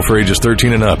suitable for ages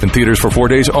 13 and up in theaters for 4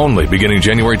 days only beginning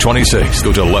January 26th.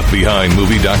 Go to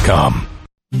leftbehindmovie.com.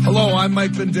 Hello, I'm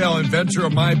Mike Lindell, inventor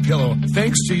of MyPillow.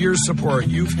 Thanks to your support,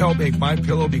 you've helped make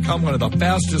MyPillow become one of the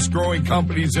fastest growing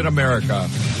companies in America.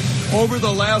 Over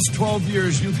the last 12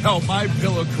 years, you've helped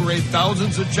MyPillow create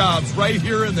thousands of jobs right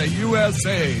here in the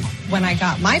USA. When I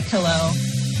got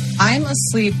MyPillow, I'm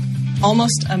asleep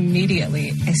almost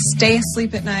immediately. I stay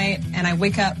asleep at night, and I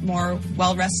wake up more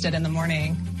well-rested in the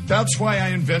morning. That's why I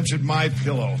invented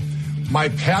MyPillow. My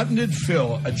patented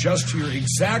fill adjusts to your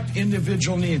exact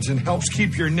individual needs and helps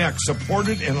keep your neck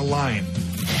supported and aligned.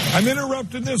 I'm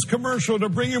interrupting this commercial to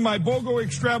bring you my BOGO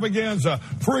extravaganza.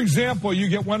 For example, you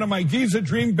get one of my Giza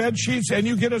Dream bed sheets and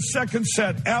you get a second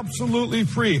set absolutely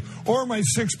free. Or my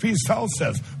 6-piece towel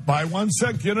sets. Buy one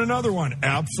set, get another one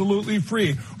absolutely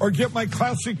free. Or get my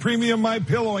classic premium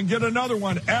MyPillow and get another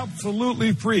one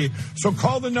absolutely free. So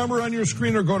call the number on your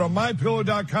screen or go to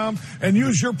MyPillow.com and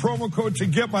use your promo code to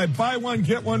get my buy one,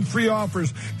 get one free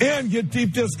offers and get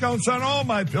deep discounts on all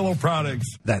MyPillow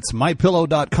products. That's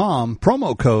MyPillow.com,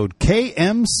 promo code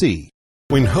KMC.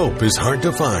 When hope is hard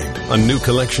to find, a new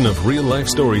collection of real-life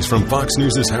stories from Fox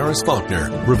News' Harris Faulkner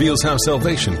reveals how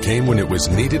salvation came when it was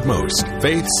needed most.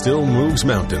 Faith still moves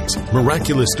mountains.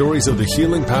 Miraculous stories of the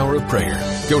healing power of prayer.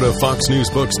 Go to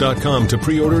foxnewsbooks.com to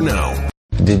pre-order now.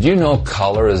 Did you know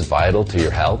color is vital to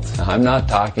your health? I'm not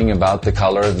talking about the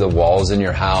color of the walls in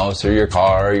your house or your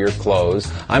car or your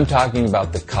clothes. I'm talking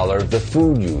about the color of the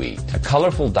food you eat. A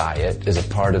colorful diet is a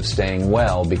part of staying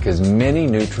well because many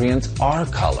nutrients are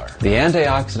color. The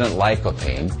antioxidant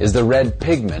lycopene is the red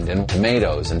pigment in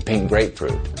tomatoes and pink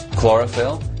grapefruit.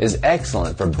 Chlorophyll is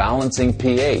excellent for balancing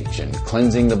pH and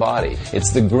cleansing the body.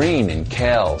 It's the green in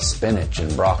kale, spinach,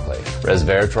 and broccoli.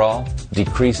 Resveratrol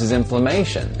decreases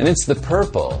inflammation, and it's the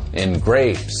purple in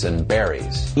grapes and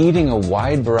berries. Eating a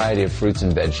wide variety of fruits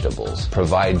and vegetables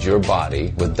provides your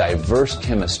body with diverse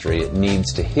chemistry it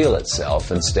needs to heal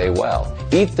itself and stay well.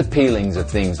 Eat the peelings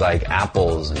of things like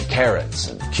apples and carrots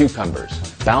and cucumbers.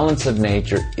 Balance of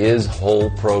nature is whole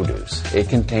produce. It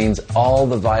contains all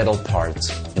the vital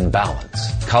parts in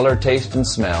balance. Color, taste, and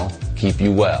smell keep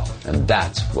you well, and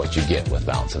that's what you get with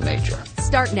Balance of Nature.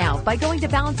 Start now by going to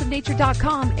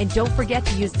balanceofnature.com and don't forget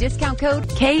to use discount code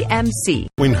KMC.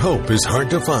 When hope is hard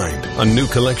to find, a new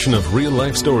collection of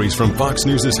real-life stories from Fox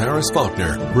News' Harris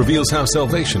Faulkner reveals how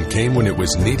salvation came when it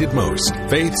was needed most.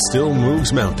 Faith still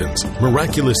moves mountains.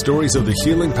 Miraculous stories of the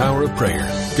healing power of prayer.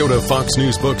 Go to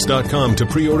foxnewsbooks.com to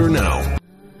pre-order now.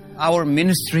 Our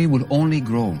ministry will only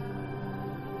grow.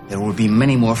 There will be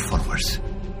many more followers.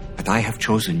 But I have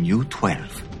chosen you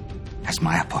 12 as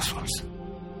my apostles.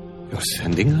 You're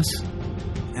sending us?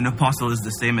 An apostle is the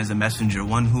same as a messenger,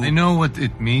 one who... I know what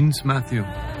it means, Matthew.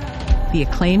 The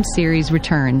acclaimed series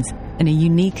returns in a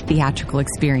unique theatrical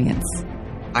experience.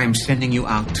 I am sending you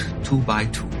out 2 by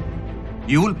 2.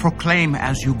 You will proclaim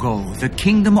as you go, the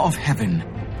kingdom of heaven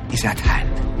is at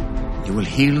hand. You will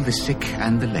heal the sick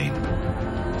and the lame.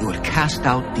 You will cast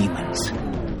out demons.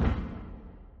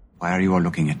 Why are you all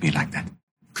looking at me like that?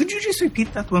 Could you just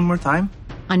repeat that one more time?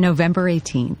 On November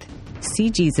 18th,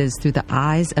 see Jesus through the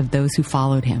eyes of those who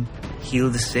followed him. Heal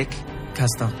the sick,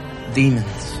 cast out demons.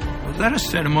 Was that a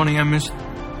ceremony I missed?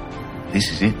 This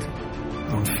is it.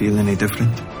 Don't feel any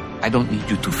different? I don't need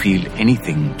you to feel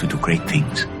anything to do great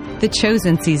things. The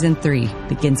Chosen Season 3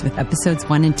 begins with episodes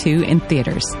 1 and 2 in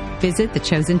theaters. Visit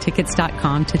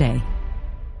thechosentickets.com today.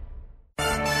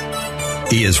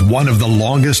 He is one of the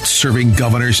longest-serving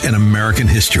governors in American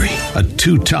history, a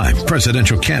two-time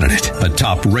presidential candidate, a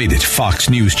top-rated Fox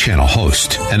News Channel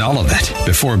host, and all of that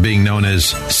before being known as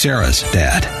Sarah's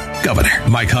dad, Governor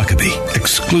Mike Huckabee,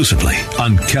 exclusively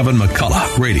on Kevin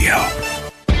McCullough Radio.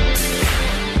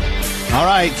 All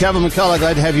right, Kevin McCullough,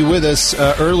 glad to have you with us.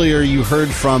 Earlier, you heard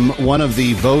from one of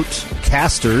the vote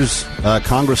casters,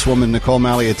 Congresswoman Nicole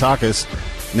Malliotakis.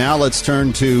 Now let's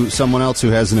turn to someone else who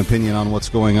has an opinion on what's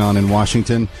going on in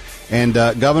Washington. And,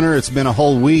 Governor, it's been a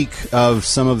whole week of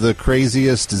some of the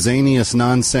craziest, zaniest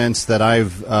nonsense that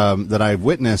I've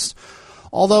witnessed.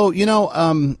 Although,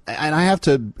 and I have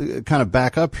to kind of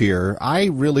back up here, I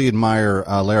really admire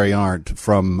Larry Arndt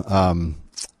from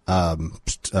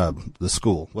the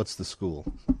school. What's the school?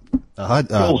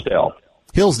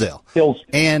 Hillsdale.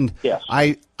 And yes.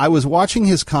 I was watching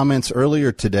his comments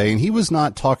earlier today, and he was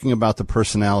not talking about the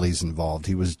personalities involved.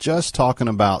 He was just talking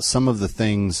about some of the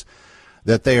things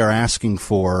that they are asking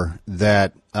for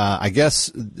that I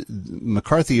guess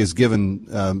McCarthy has given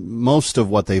most of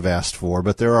what they've asked for,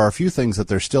 but there are a few things that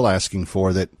they're still asking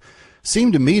for that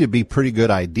seem to me to be pretty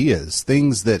good ideas,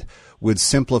 things that would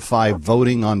simplify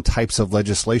voting on types of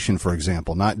legislation, for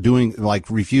example, not doing like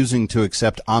refusing to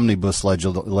accept omnibus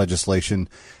legislation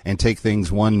and take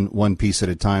things one piece at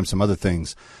a time, some other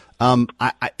things.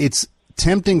 It's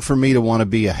tempting for me to want to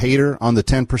be a hater on the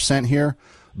 10% here,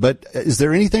 but is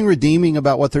there anything redeeming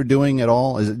about what they're doing at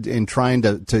all in trying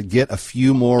to get a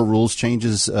few more rules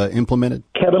changes implemented?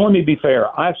 Kevin, let me be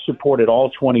fair. I've supported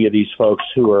all 20 of these folks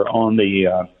who are on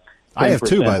the I have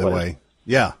too, by the way.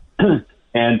 Yeah.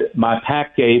 And my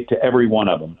PAC gave to every one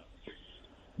of them.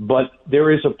 But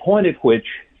there is a point at which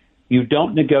you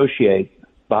don't negotiate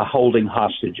by holding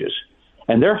hostages.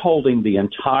 And they're holding the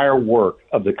entire work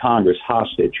of the Congress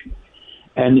hostage.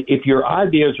 And if your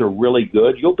ideas are really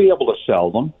good, you'll be able to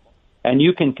sell them. And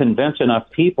you can convince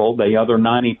enough people, the other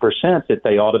 90%, that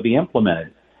they ought to be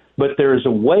implemented. But there is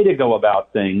a way to go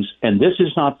about things, and this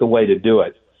is not the way to do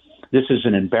it. This is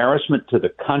an embarrassment to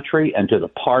the country and to the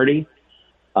party.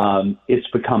 It's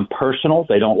become personal.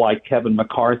 They don't like Kevin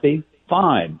McCarthy.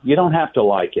 Fine. You don't have to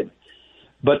like him.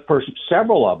 But for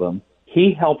several of them,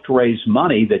 he helped raise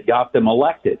money that got them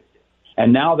elected.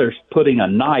 And now they're putting a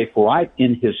knife right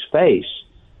in his face.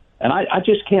 And I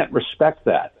just can't respect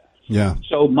that. Yeah.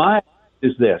 So my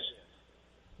is this.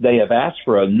 They have asked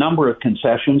for a number of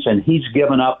concessions, and he's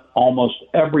given up almost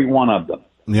every one of them.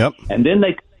 Yep. And then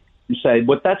they say,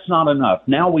 but that's not enough.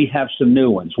 Now we have some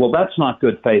new ones. Well, that's not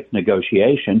good faith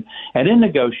negotiation. And in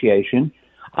negotiation,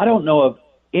 I don't know of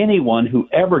anyone who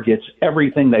ever gets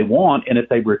everything they want. And if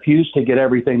they refuse to get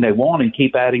everything they want and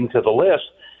keep adding to the list,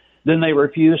 then they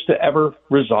refuse to ever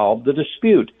resolve the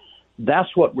dispute.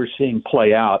 That's what we're seeing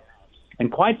play out. And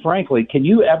quite frankly, can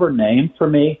you ever name for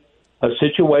me a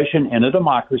situation in a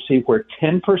democracy where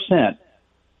 10%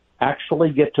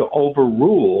 actually get to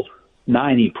overrule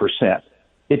 90%?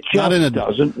 It just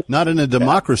doesn't. Not in a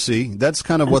democracy. That's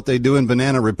kind of what they do in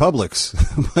banana republics,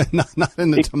 but not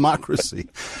in a democracy.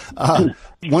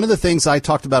 One of the things I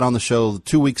talked about on the show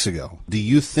 2 weeks ago, do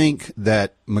you think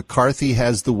that McCarthy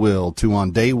has the will to,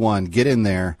 on day one, get in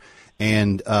there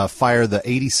and fire the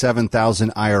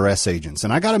 87,000 IRS agents?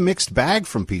 And I got a mixed bag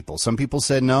from people. Some people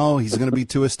said, no, he's going to be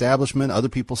too establishment. Other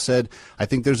people said, I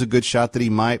think there's a good shot that he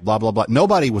might, blah, blah, blah.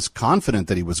 Nobody was confident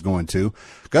that he was going to.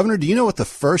 Governor, do you know what the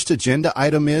first agenda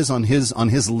item is on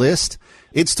his list?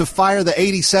 It's to fire the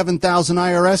 87,000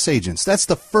 IRS agents. That's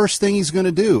the first thing he's going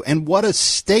to do. And what a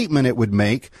statement it would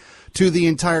make to the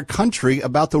entire country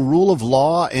about the rule of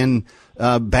law and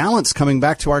balance coming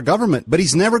back to our government. But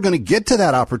he's never going to get to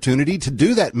that opportunity to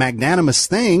do that magnanimous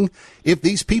thing if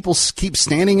these people keep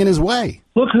standing in his way.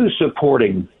 Look who's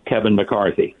supporting Kevin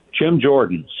McCarthy. Jim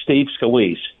Jordan, Steve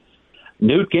Scalise,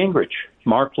 Newt Gingrich,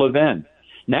 Mark Levin.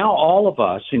 Now all of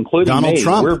us, including Donald me,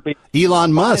 Trump,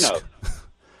 Elon Musk.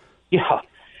 Yeah.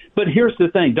 But here's the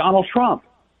thing, Donald Trump.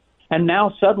 And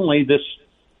now suddenly this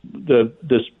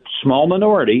small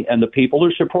minority and the people who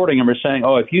are supporting him are saying,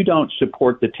 oh, if you don't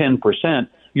support the 10%,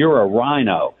 you're a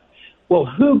rhino. Well,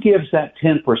 who gives that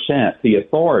 10% the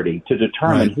authority to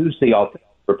determine who's the authentic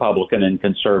Republican and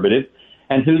conservative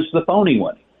and who's the phony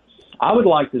one? I would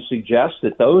like to suggest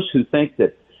that those who think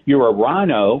that you're a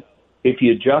rhino if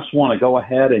you just want to go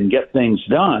ahead and get things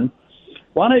done,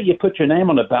 why don't you put your name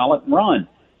on the ballot and run?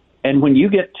 And when you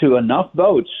get to enough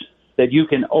votes that you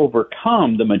can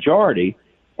overcome the majority,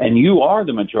 and you are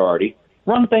the majority,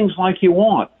 run things like you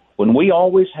want. When we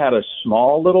always had a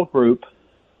small little group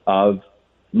of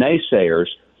naysayers,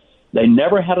 they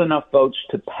never had enough votes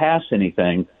to pass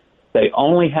anything. They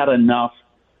only had enough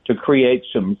to create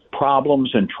some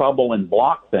problems and trouble and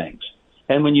block things.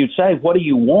 And when you'd say, what do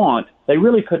you want? They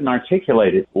really couldn't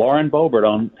articulate it. Lauren Boebert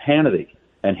on Hannity,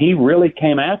 and he really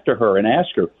came after her and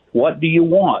asked her, what do you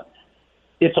want?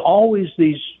 It's always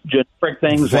these generic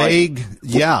things, vague. Like,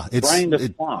 yeah,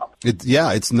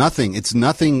 it's nothing. It's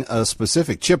nothing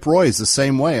specific. Chip Roy is the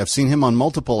same way. I've seen him on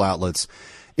multiple outlets,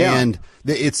 and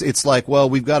it's like, well,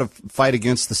 we've got to fight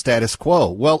against the status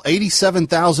quo. Well,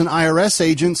 87,000 IRS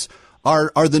agents are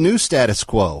the new status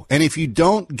quo, and if you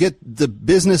don't get the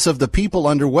business of the people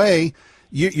underway,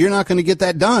 you're not going to get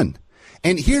that done.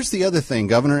 And here's the other thing,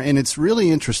 Governor, and it's really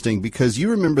interesting because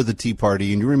you remember the Tea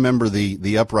Party and you remember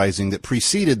the uprising that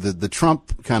preceded the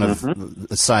Trump kind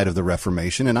of side of the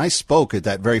Reformation. And I spoke at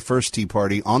that very first Tea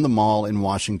Party on the Mall in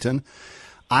Washington.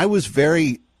 I was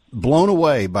very blown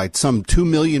away by some 2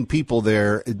 million people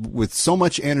there with so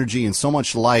much energy and so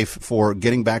much life for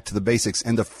getting back to the basics.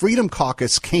 And the Freedom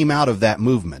Caucus came out of that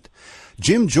movement.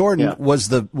 Jim Jordan was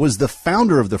the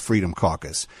founder of the Freedom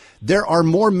Caucus. There are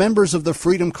more members of the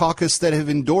Freedom Caucus that have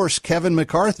endorsed Kevin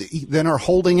McCarthy than are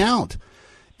holding out.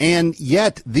 And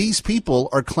yet these people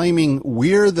are claiming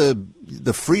we're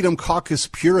the Freedom Caucus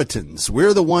Puritans.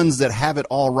 We're the ones that have it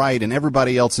all right and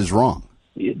everybody else is wrong.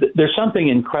 There's something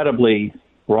incredibly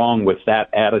wrong with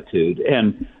that attitude.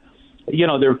 And, you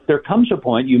know, there comes a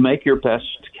point you make your best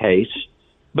case,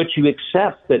 but you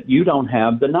accept that you don't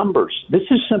have the numbers. This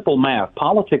is simple math.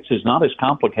 Politics is not as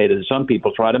complicated as some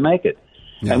people try to make it.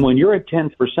 Yeah. And when you're at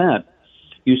 10%,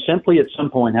 you simply at some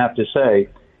point have to say,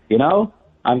 you know,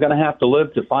 I'm going to have to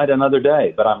live to fight another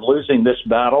day, but I'm losing this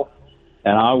battle,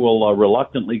 and I will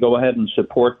reluctantly go ahead and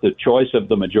support the choice of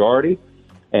the majority.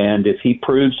 And if he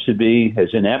proves to be as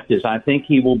inept as I think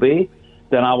he will be,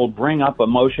 then I will bring up a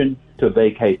motion to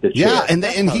vacate the chair. Yeah,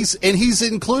 and he's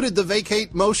included the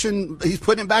vacate motion. He's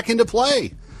putting it back into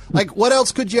play. Like, what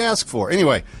else could you ask for?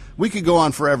 Anyway, we could go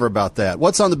on forever about that.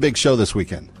 What's on the big show this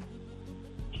weekend?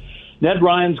 Ned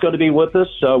Ryan's going to be with us.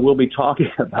 We'll be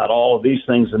talking about all of these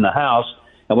things in the House.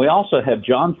 And we also have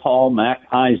John Paul Mac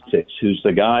Isaacs, who's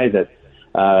the guy that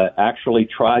actually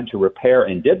tried to repair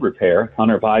and did repair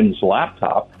Hunter Biden's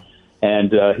laptop.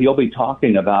 And he'll be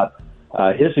talking about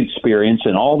his experience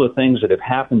and all the things that have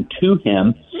happened to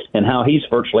him and how he's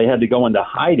virtually had to go into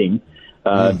hiding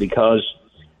because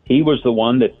he was the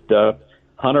one that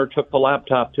Hunter took the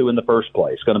laptop to in the first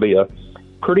place. It's going to be a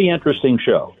pretty interesting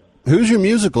show. Who's your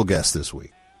musical guest this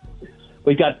week?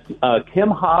 We've got Kim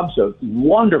Hobbs, a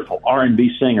wonderful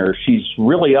R&B singer. She's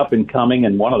really up and coming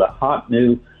and one of the hot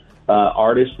new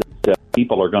artists that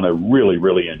people are going to really,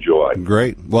 really enjoy.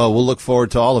 Great. Well, we'll look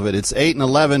forward to all of it. It's 8 and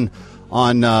 11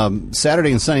 on Saturday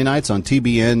and Sunday nights on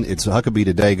TBN. It's Huckabee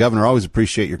Today. Governor, always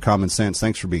appreciate your common sense.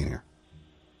 Thanks for being here.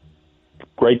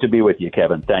 Great to be with you,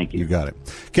 Kevin. Thank you. You got it.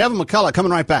 Kevin McCullough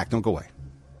coming right back. Don't go away.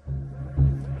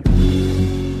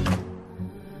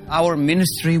 Our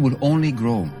ministry will only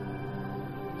grow.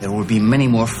 There will be many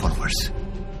more followers.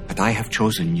 But I have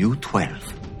chosen you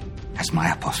 12 as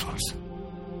my apostles.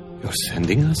 You're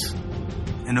sending us?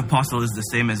 An apostle is the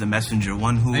same as a messenger,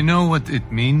 one who... I know what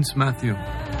it means, Matthew.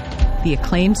 The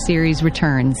acclaimed series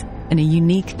returns in a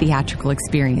unique theatrical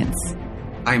experience.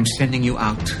 I am sending you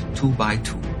out 2 by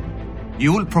 2.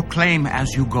 You will proclaim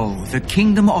as you go, the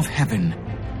kingdom of heaven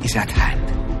is at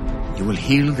hand. You will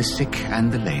heal the sick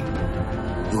and the lame.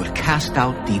 You will cast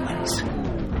out demons.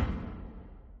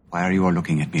 Why are you all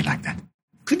looking at me like that?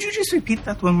 Could you just repeat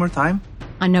that one more time?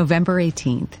 On November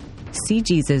 18th, see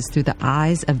Jesus through the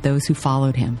eyes of those who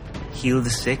followed him. Heal the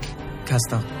sick,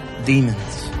 cast out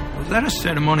demons. Was that a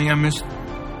ceremony I missed?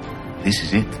 This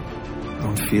is it.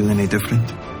 Don't feel any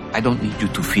different? I don't need you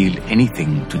to feel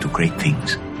anything to do great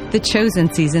things. The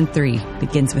Chosen Season 3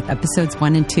 begins with episodes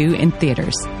 1 and 2 in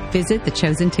theaters. Visit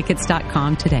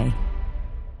thechosentickets.com today.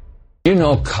 You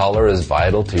know color is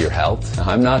vital to your health.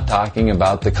 I'm not talking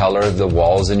about the color of the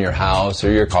walls in your house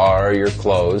or your car or your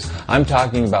clothes. I'm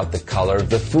talking about the color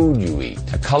of the food you eat.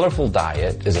 A colorful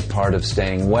diet is a part of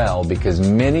staying well because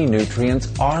many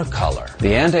nutrients are color. The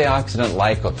antioxidant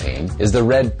lycopene is the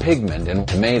red pigment in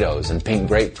tomatoes and pink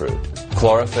grapefruit.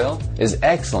 Chlorophyll is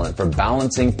excellent for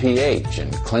balancing pH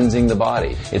and cleansing the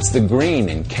body. It's the green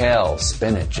in kale,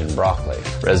 spinach, and broccoli.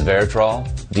 Resveratrol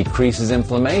decreases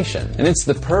inflammation. And it's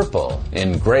the purple fill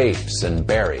in grapes and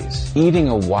berries. Eating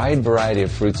a wide variety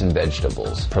of fruits and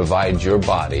vegetables provides your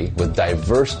body with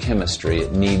diverse chemistry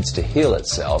it needs to heal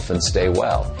itself and stay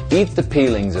well. Eat the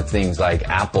peelings of things like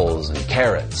apples and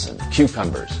carrots and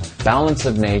cucumbers. Balance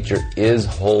of Nature is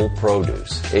whole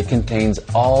produce. It contains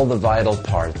all the vital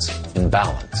parts in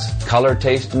balance. Color,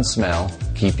 taste, and smell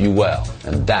keep you well,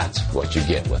 and that's what you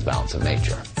get with Balance of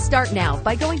Nature. Start now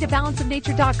by going to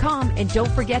balanceofnature.com and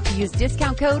don't forget to use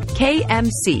discount code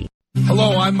KMC.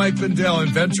 Hello, I'm Mike Lindell,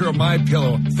 inventor of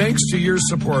MyPillow. Thanks to your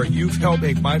support, you've helped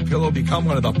make MyPillow become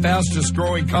one of the fastest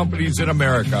growing companies in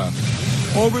America.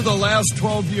 Over the last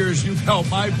 12 years, you've helped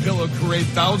MyPillow create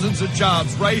thousands of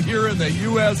jobs right here in the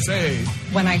USA.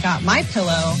 When I got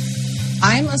MyPillow,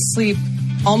 I'm asleep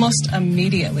almost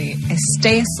immediately. I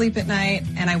stay asleep at night,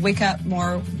 and I wake up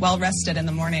more well-rested in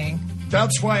the morning.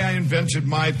 That's why I invented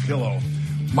MyPillow.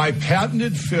 My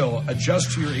patented fill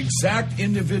adjusts to your exact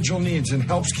individual needs and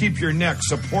helps keep your neck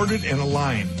supported and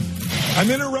aligned. I'm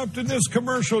interrupting this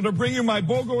commercial to bring you my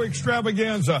BOGO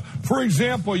extravaganza. For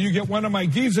example, you get one of my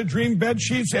Giza Dream bed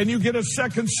sheets and you get a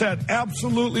second set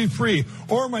absolutely free.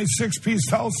 Or my 6-piece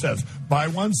towel sets. Buy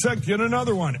one set, get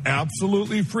another one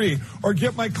absolutely free. Or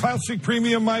get my classic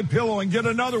premium MyPillow and get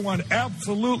another one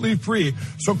absolutely free.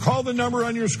 So call the number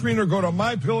on your screen or go to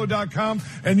MyPillow.com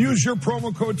and use your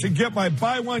promo code to get my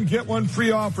buy one, get one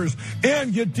free offers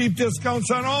and get deep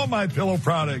discounts on all MyPillow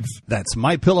products. That's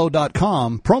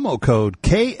MyPillow.com, promo code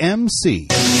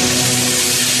KMC.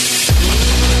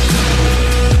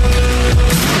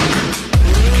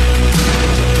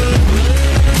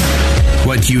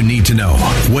 What you need to know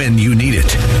when you need it.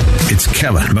 It's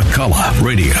Kevin McCullough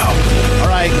Radio. All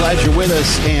right, glad you're with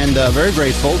us and very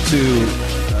grateful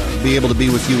to be able to be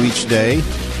with you each day.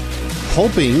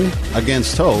 Hoping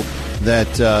against hope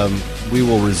that we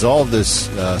will resolve this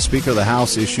Speaker of the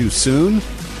House issue soon.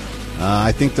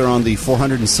 I think they're on the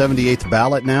 478th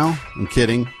ballot now. I'm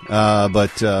kidding.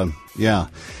 Yeah.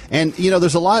 And, you know,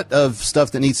 there's a lot of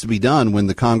stuff that needs to be done when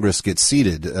the Congress gets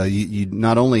seated. You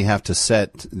not only have to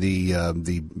set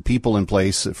the people in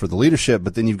place for the leadership,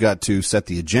 but then you've got to set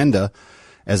the agenda.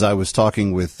 As I was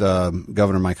talking with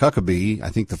Governor Mike Huckabee, I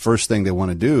think the first thing they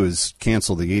want to do is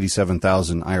cancel the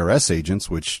 87,000 IRS agents,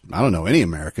 which I don't know any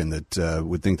American that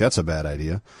would think that's a bad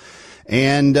idea.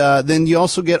 And then you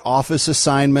also get office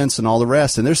assignments and all the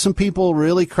rest. And there's some people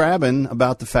really crabbing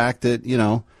about the fact that, you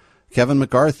know, Kevin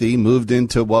McCarthy moved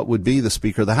into what would be the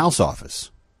Speaker of the House office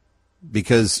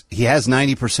because he has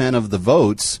 90% of the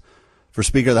votes for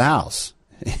Speaker of the House.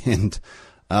 And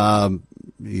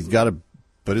he's got to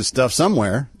put his stuff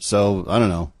somewhere. So I don't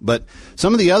know. But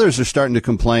some of the others are starting to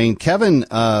complain. Kevin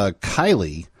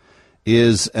Kiley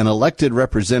is an elected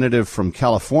representative from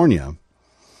California.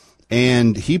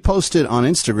 And he posted on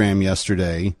Instagram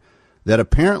yesterday that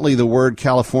apparently the word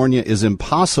California is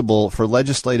impossible for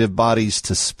legislative bodies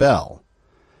to spell.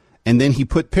 And then he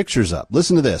put pictures up.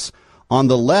 Listen to this. On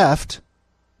the left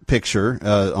picture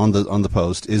on the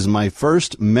post is my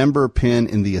first member pin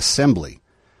in the assembly.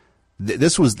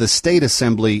 This was the state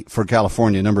assembly for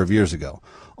California a number of years ago.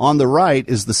 On the right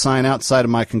is the sign outside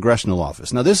of my congressional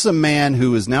office. Now, this is a man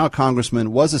who is now a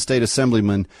congressman, was a state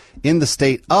assemblyman in the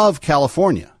state of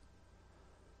California.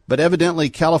 But evidently,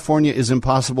 California is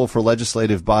impossible for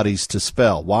legislative bodies to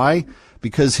spell. Why?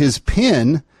 Because his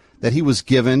pin that he was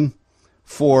given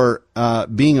for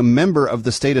being a member of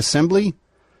the state assembly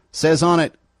says on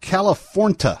it,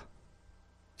 California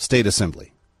State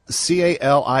Assembly.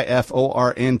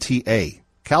 Californta.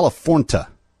 California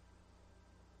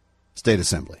State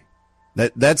Assembly.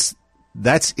 That's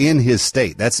in his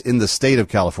state. That's in the state of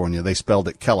California. They spelled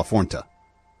it California.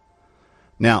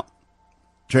 Now,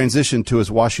 transition to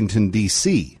his Washington,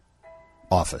 D.C.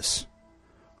 office.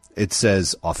 It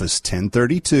says Office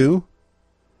 1032,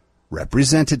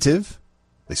 Representative.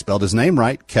 They spelled his name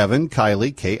right, Kevin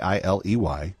Kiley,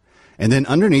 K-I-L-E-Y. And then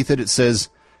underneath it, it says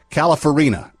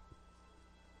California.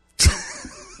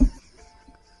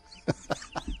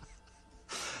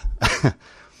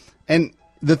 And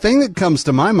the thing that comes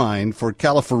to my mind for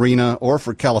California or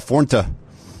for California,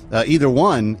 either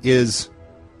one, is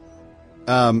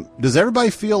does everybody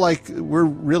feel like we're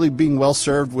really being well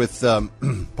served with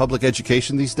public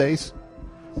education these days?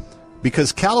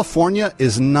 Because California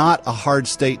is not a hard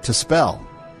state to spell.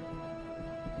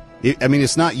 I mean,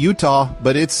 it's not Utah,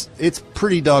 but it's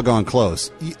pretty doggone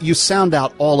close. You sound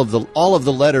out all of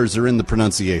the letters are in the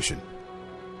pronunciation.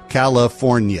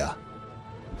 California.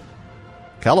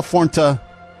 California.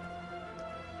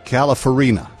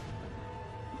 California.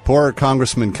 Poor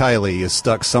Congressman Kiley is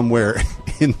stuck somewhere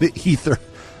in the ether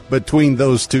between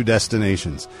those two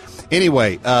destinations.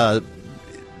 Anyway,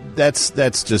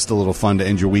 that's just a little fun to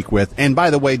end your week with. And by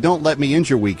the way, don't let me end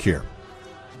your week here.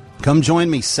 Come join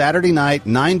me Saturday night,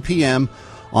 9 p.m.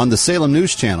 on the Salem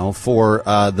News Channel for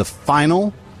the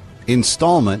final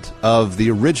installment of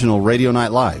the original Radio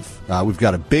Night Live. We've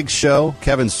got a big show.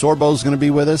 Kevin Sorbo is going to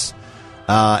be with us.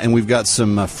 And we've got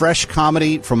some fresh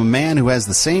comedy from a man who has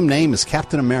the same name as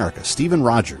Captain America, Stephen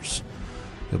Rogers.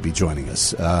 He'll be joining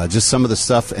us. Just some of the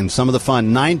stuff and some of the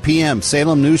fun. 9 p.m.,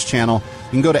 Salem News Channel. You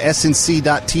can go to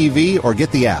snc.tv or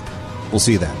get the app. We'll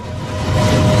see you then.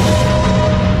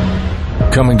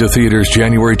 Coming to theaters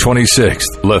January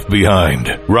 26th, Left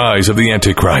Behind, Rise of the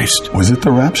Antichrist. Was it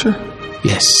the rapture?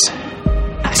 Yes.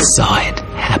 I saw it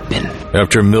happen.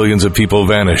 After millions of people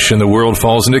vanish and the world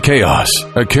falls into chaos,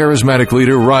 a charismatic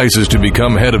leader rises to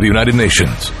become head of the United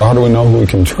Nations. How do we know who we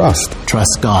can trust?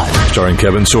 Trust God. Starring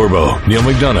Kevin Sorbo, Neil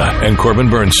McDonough, and Corbin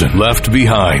Burnson. Left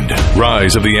Behind,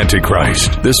 Rise of the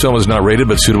Antichrist. This film is not rated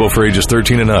but suitable for ages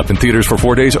 13 and up in theaters for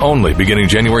 4 days only beginning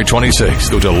January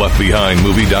 26th. Go to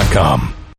leftbehindmovie.com.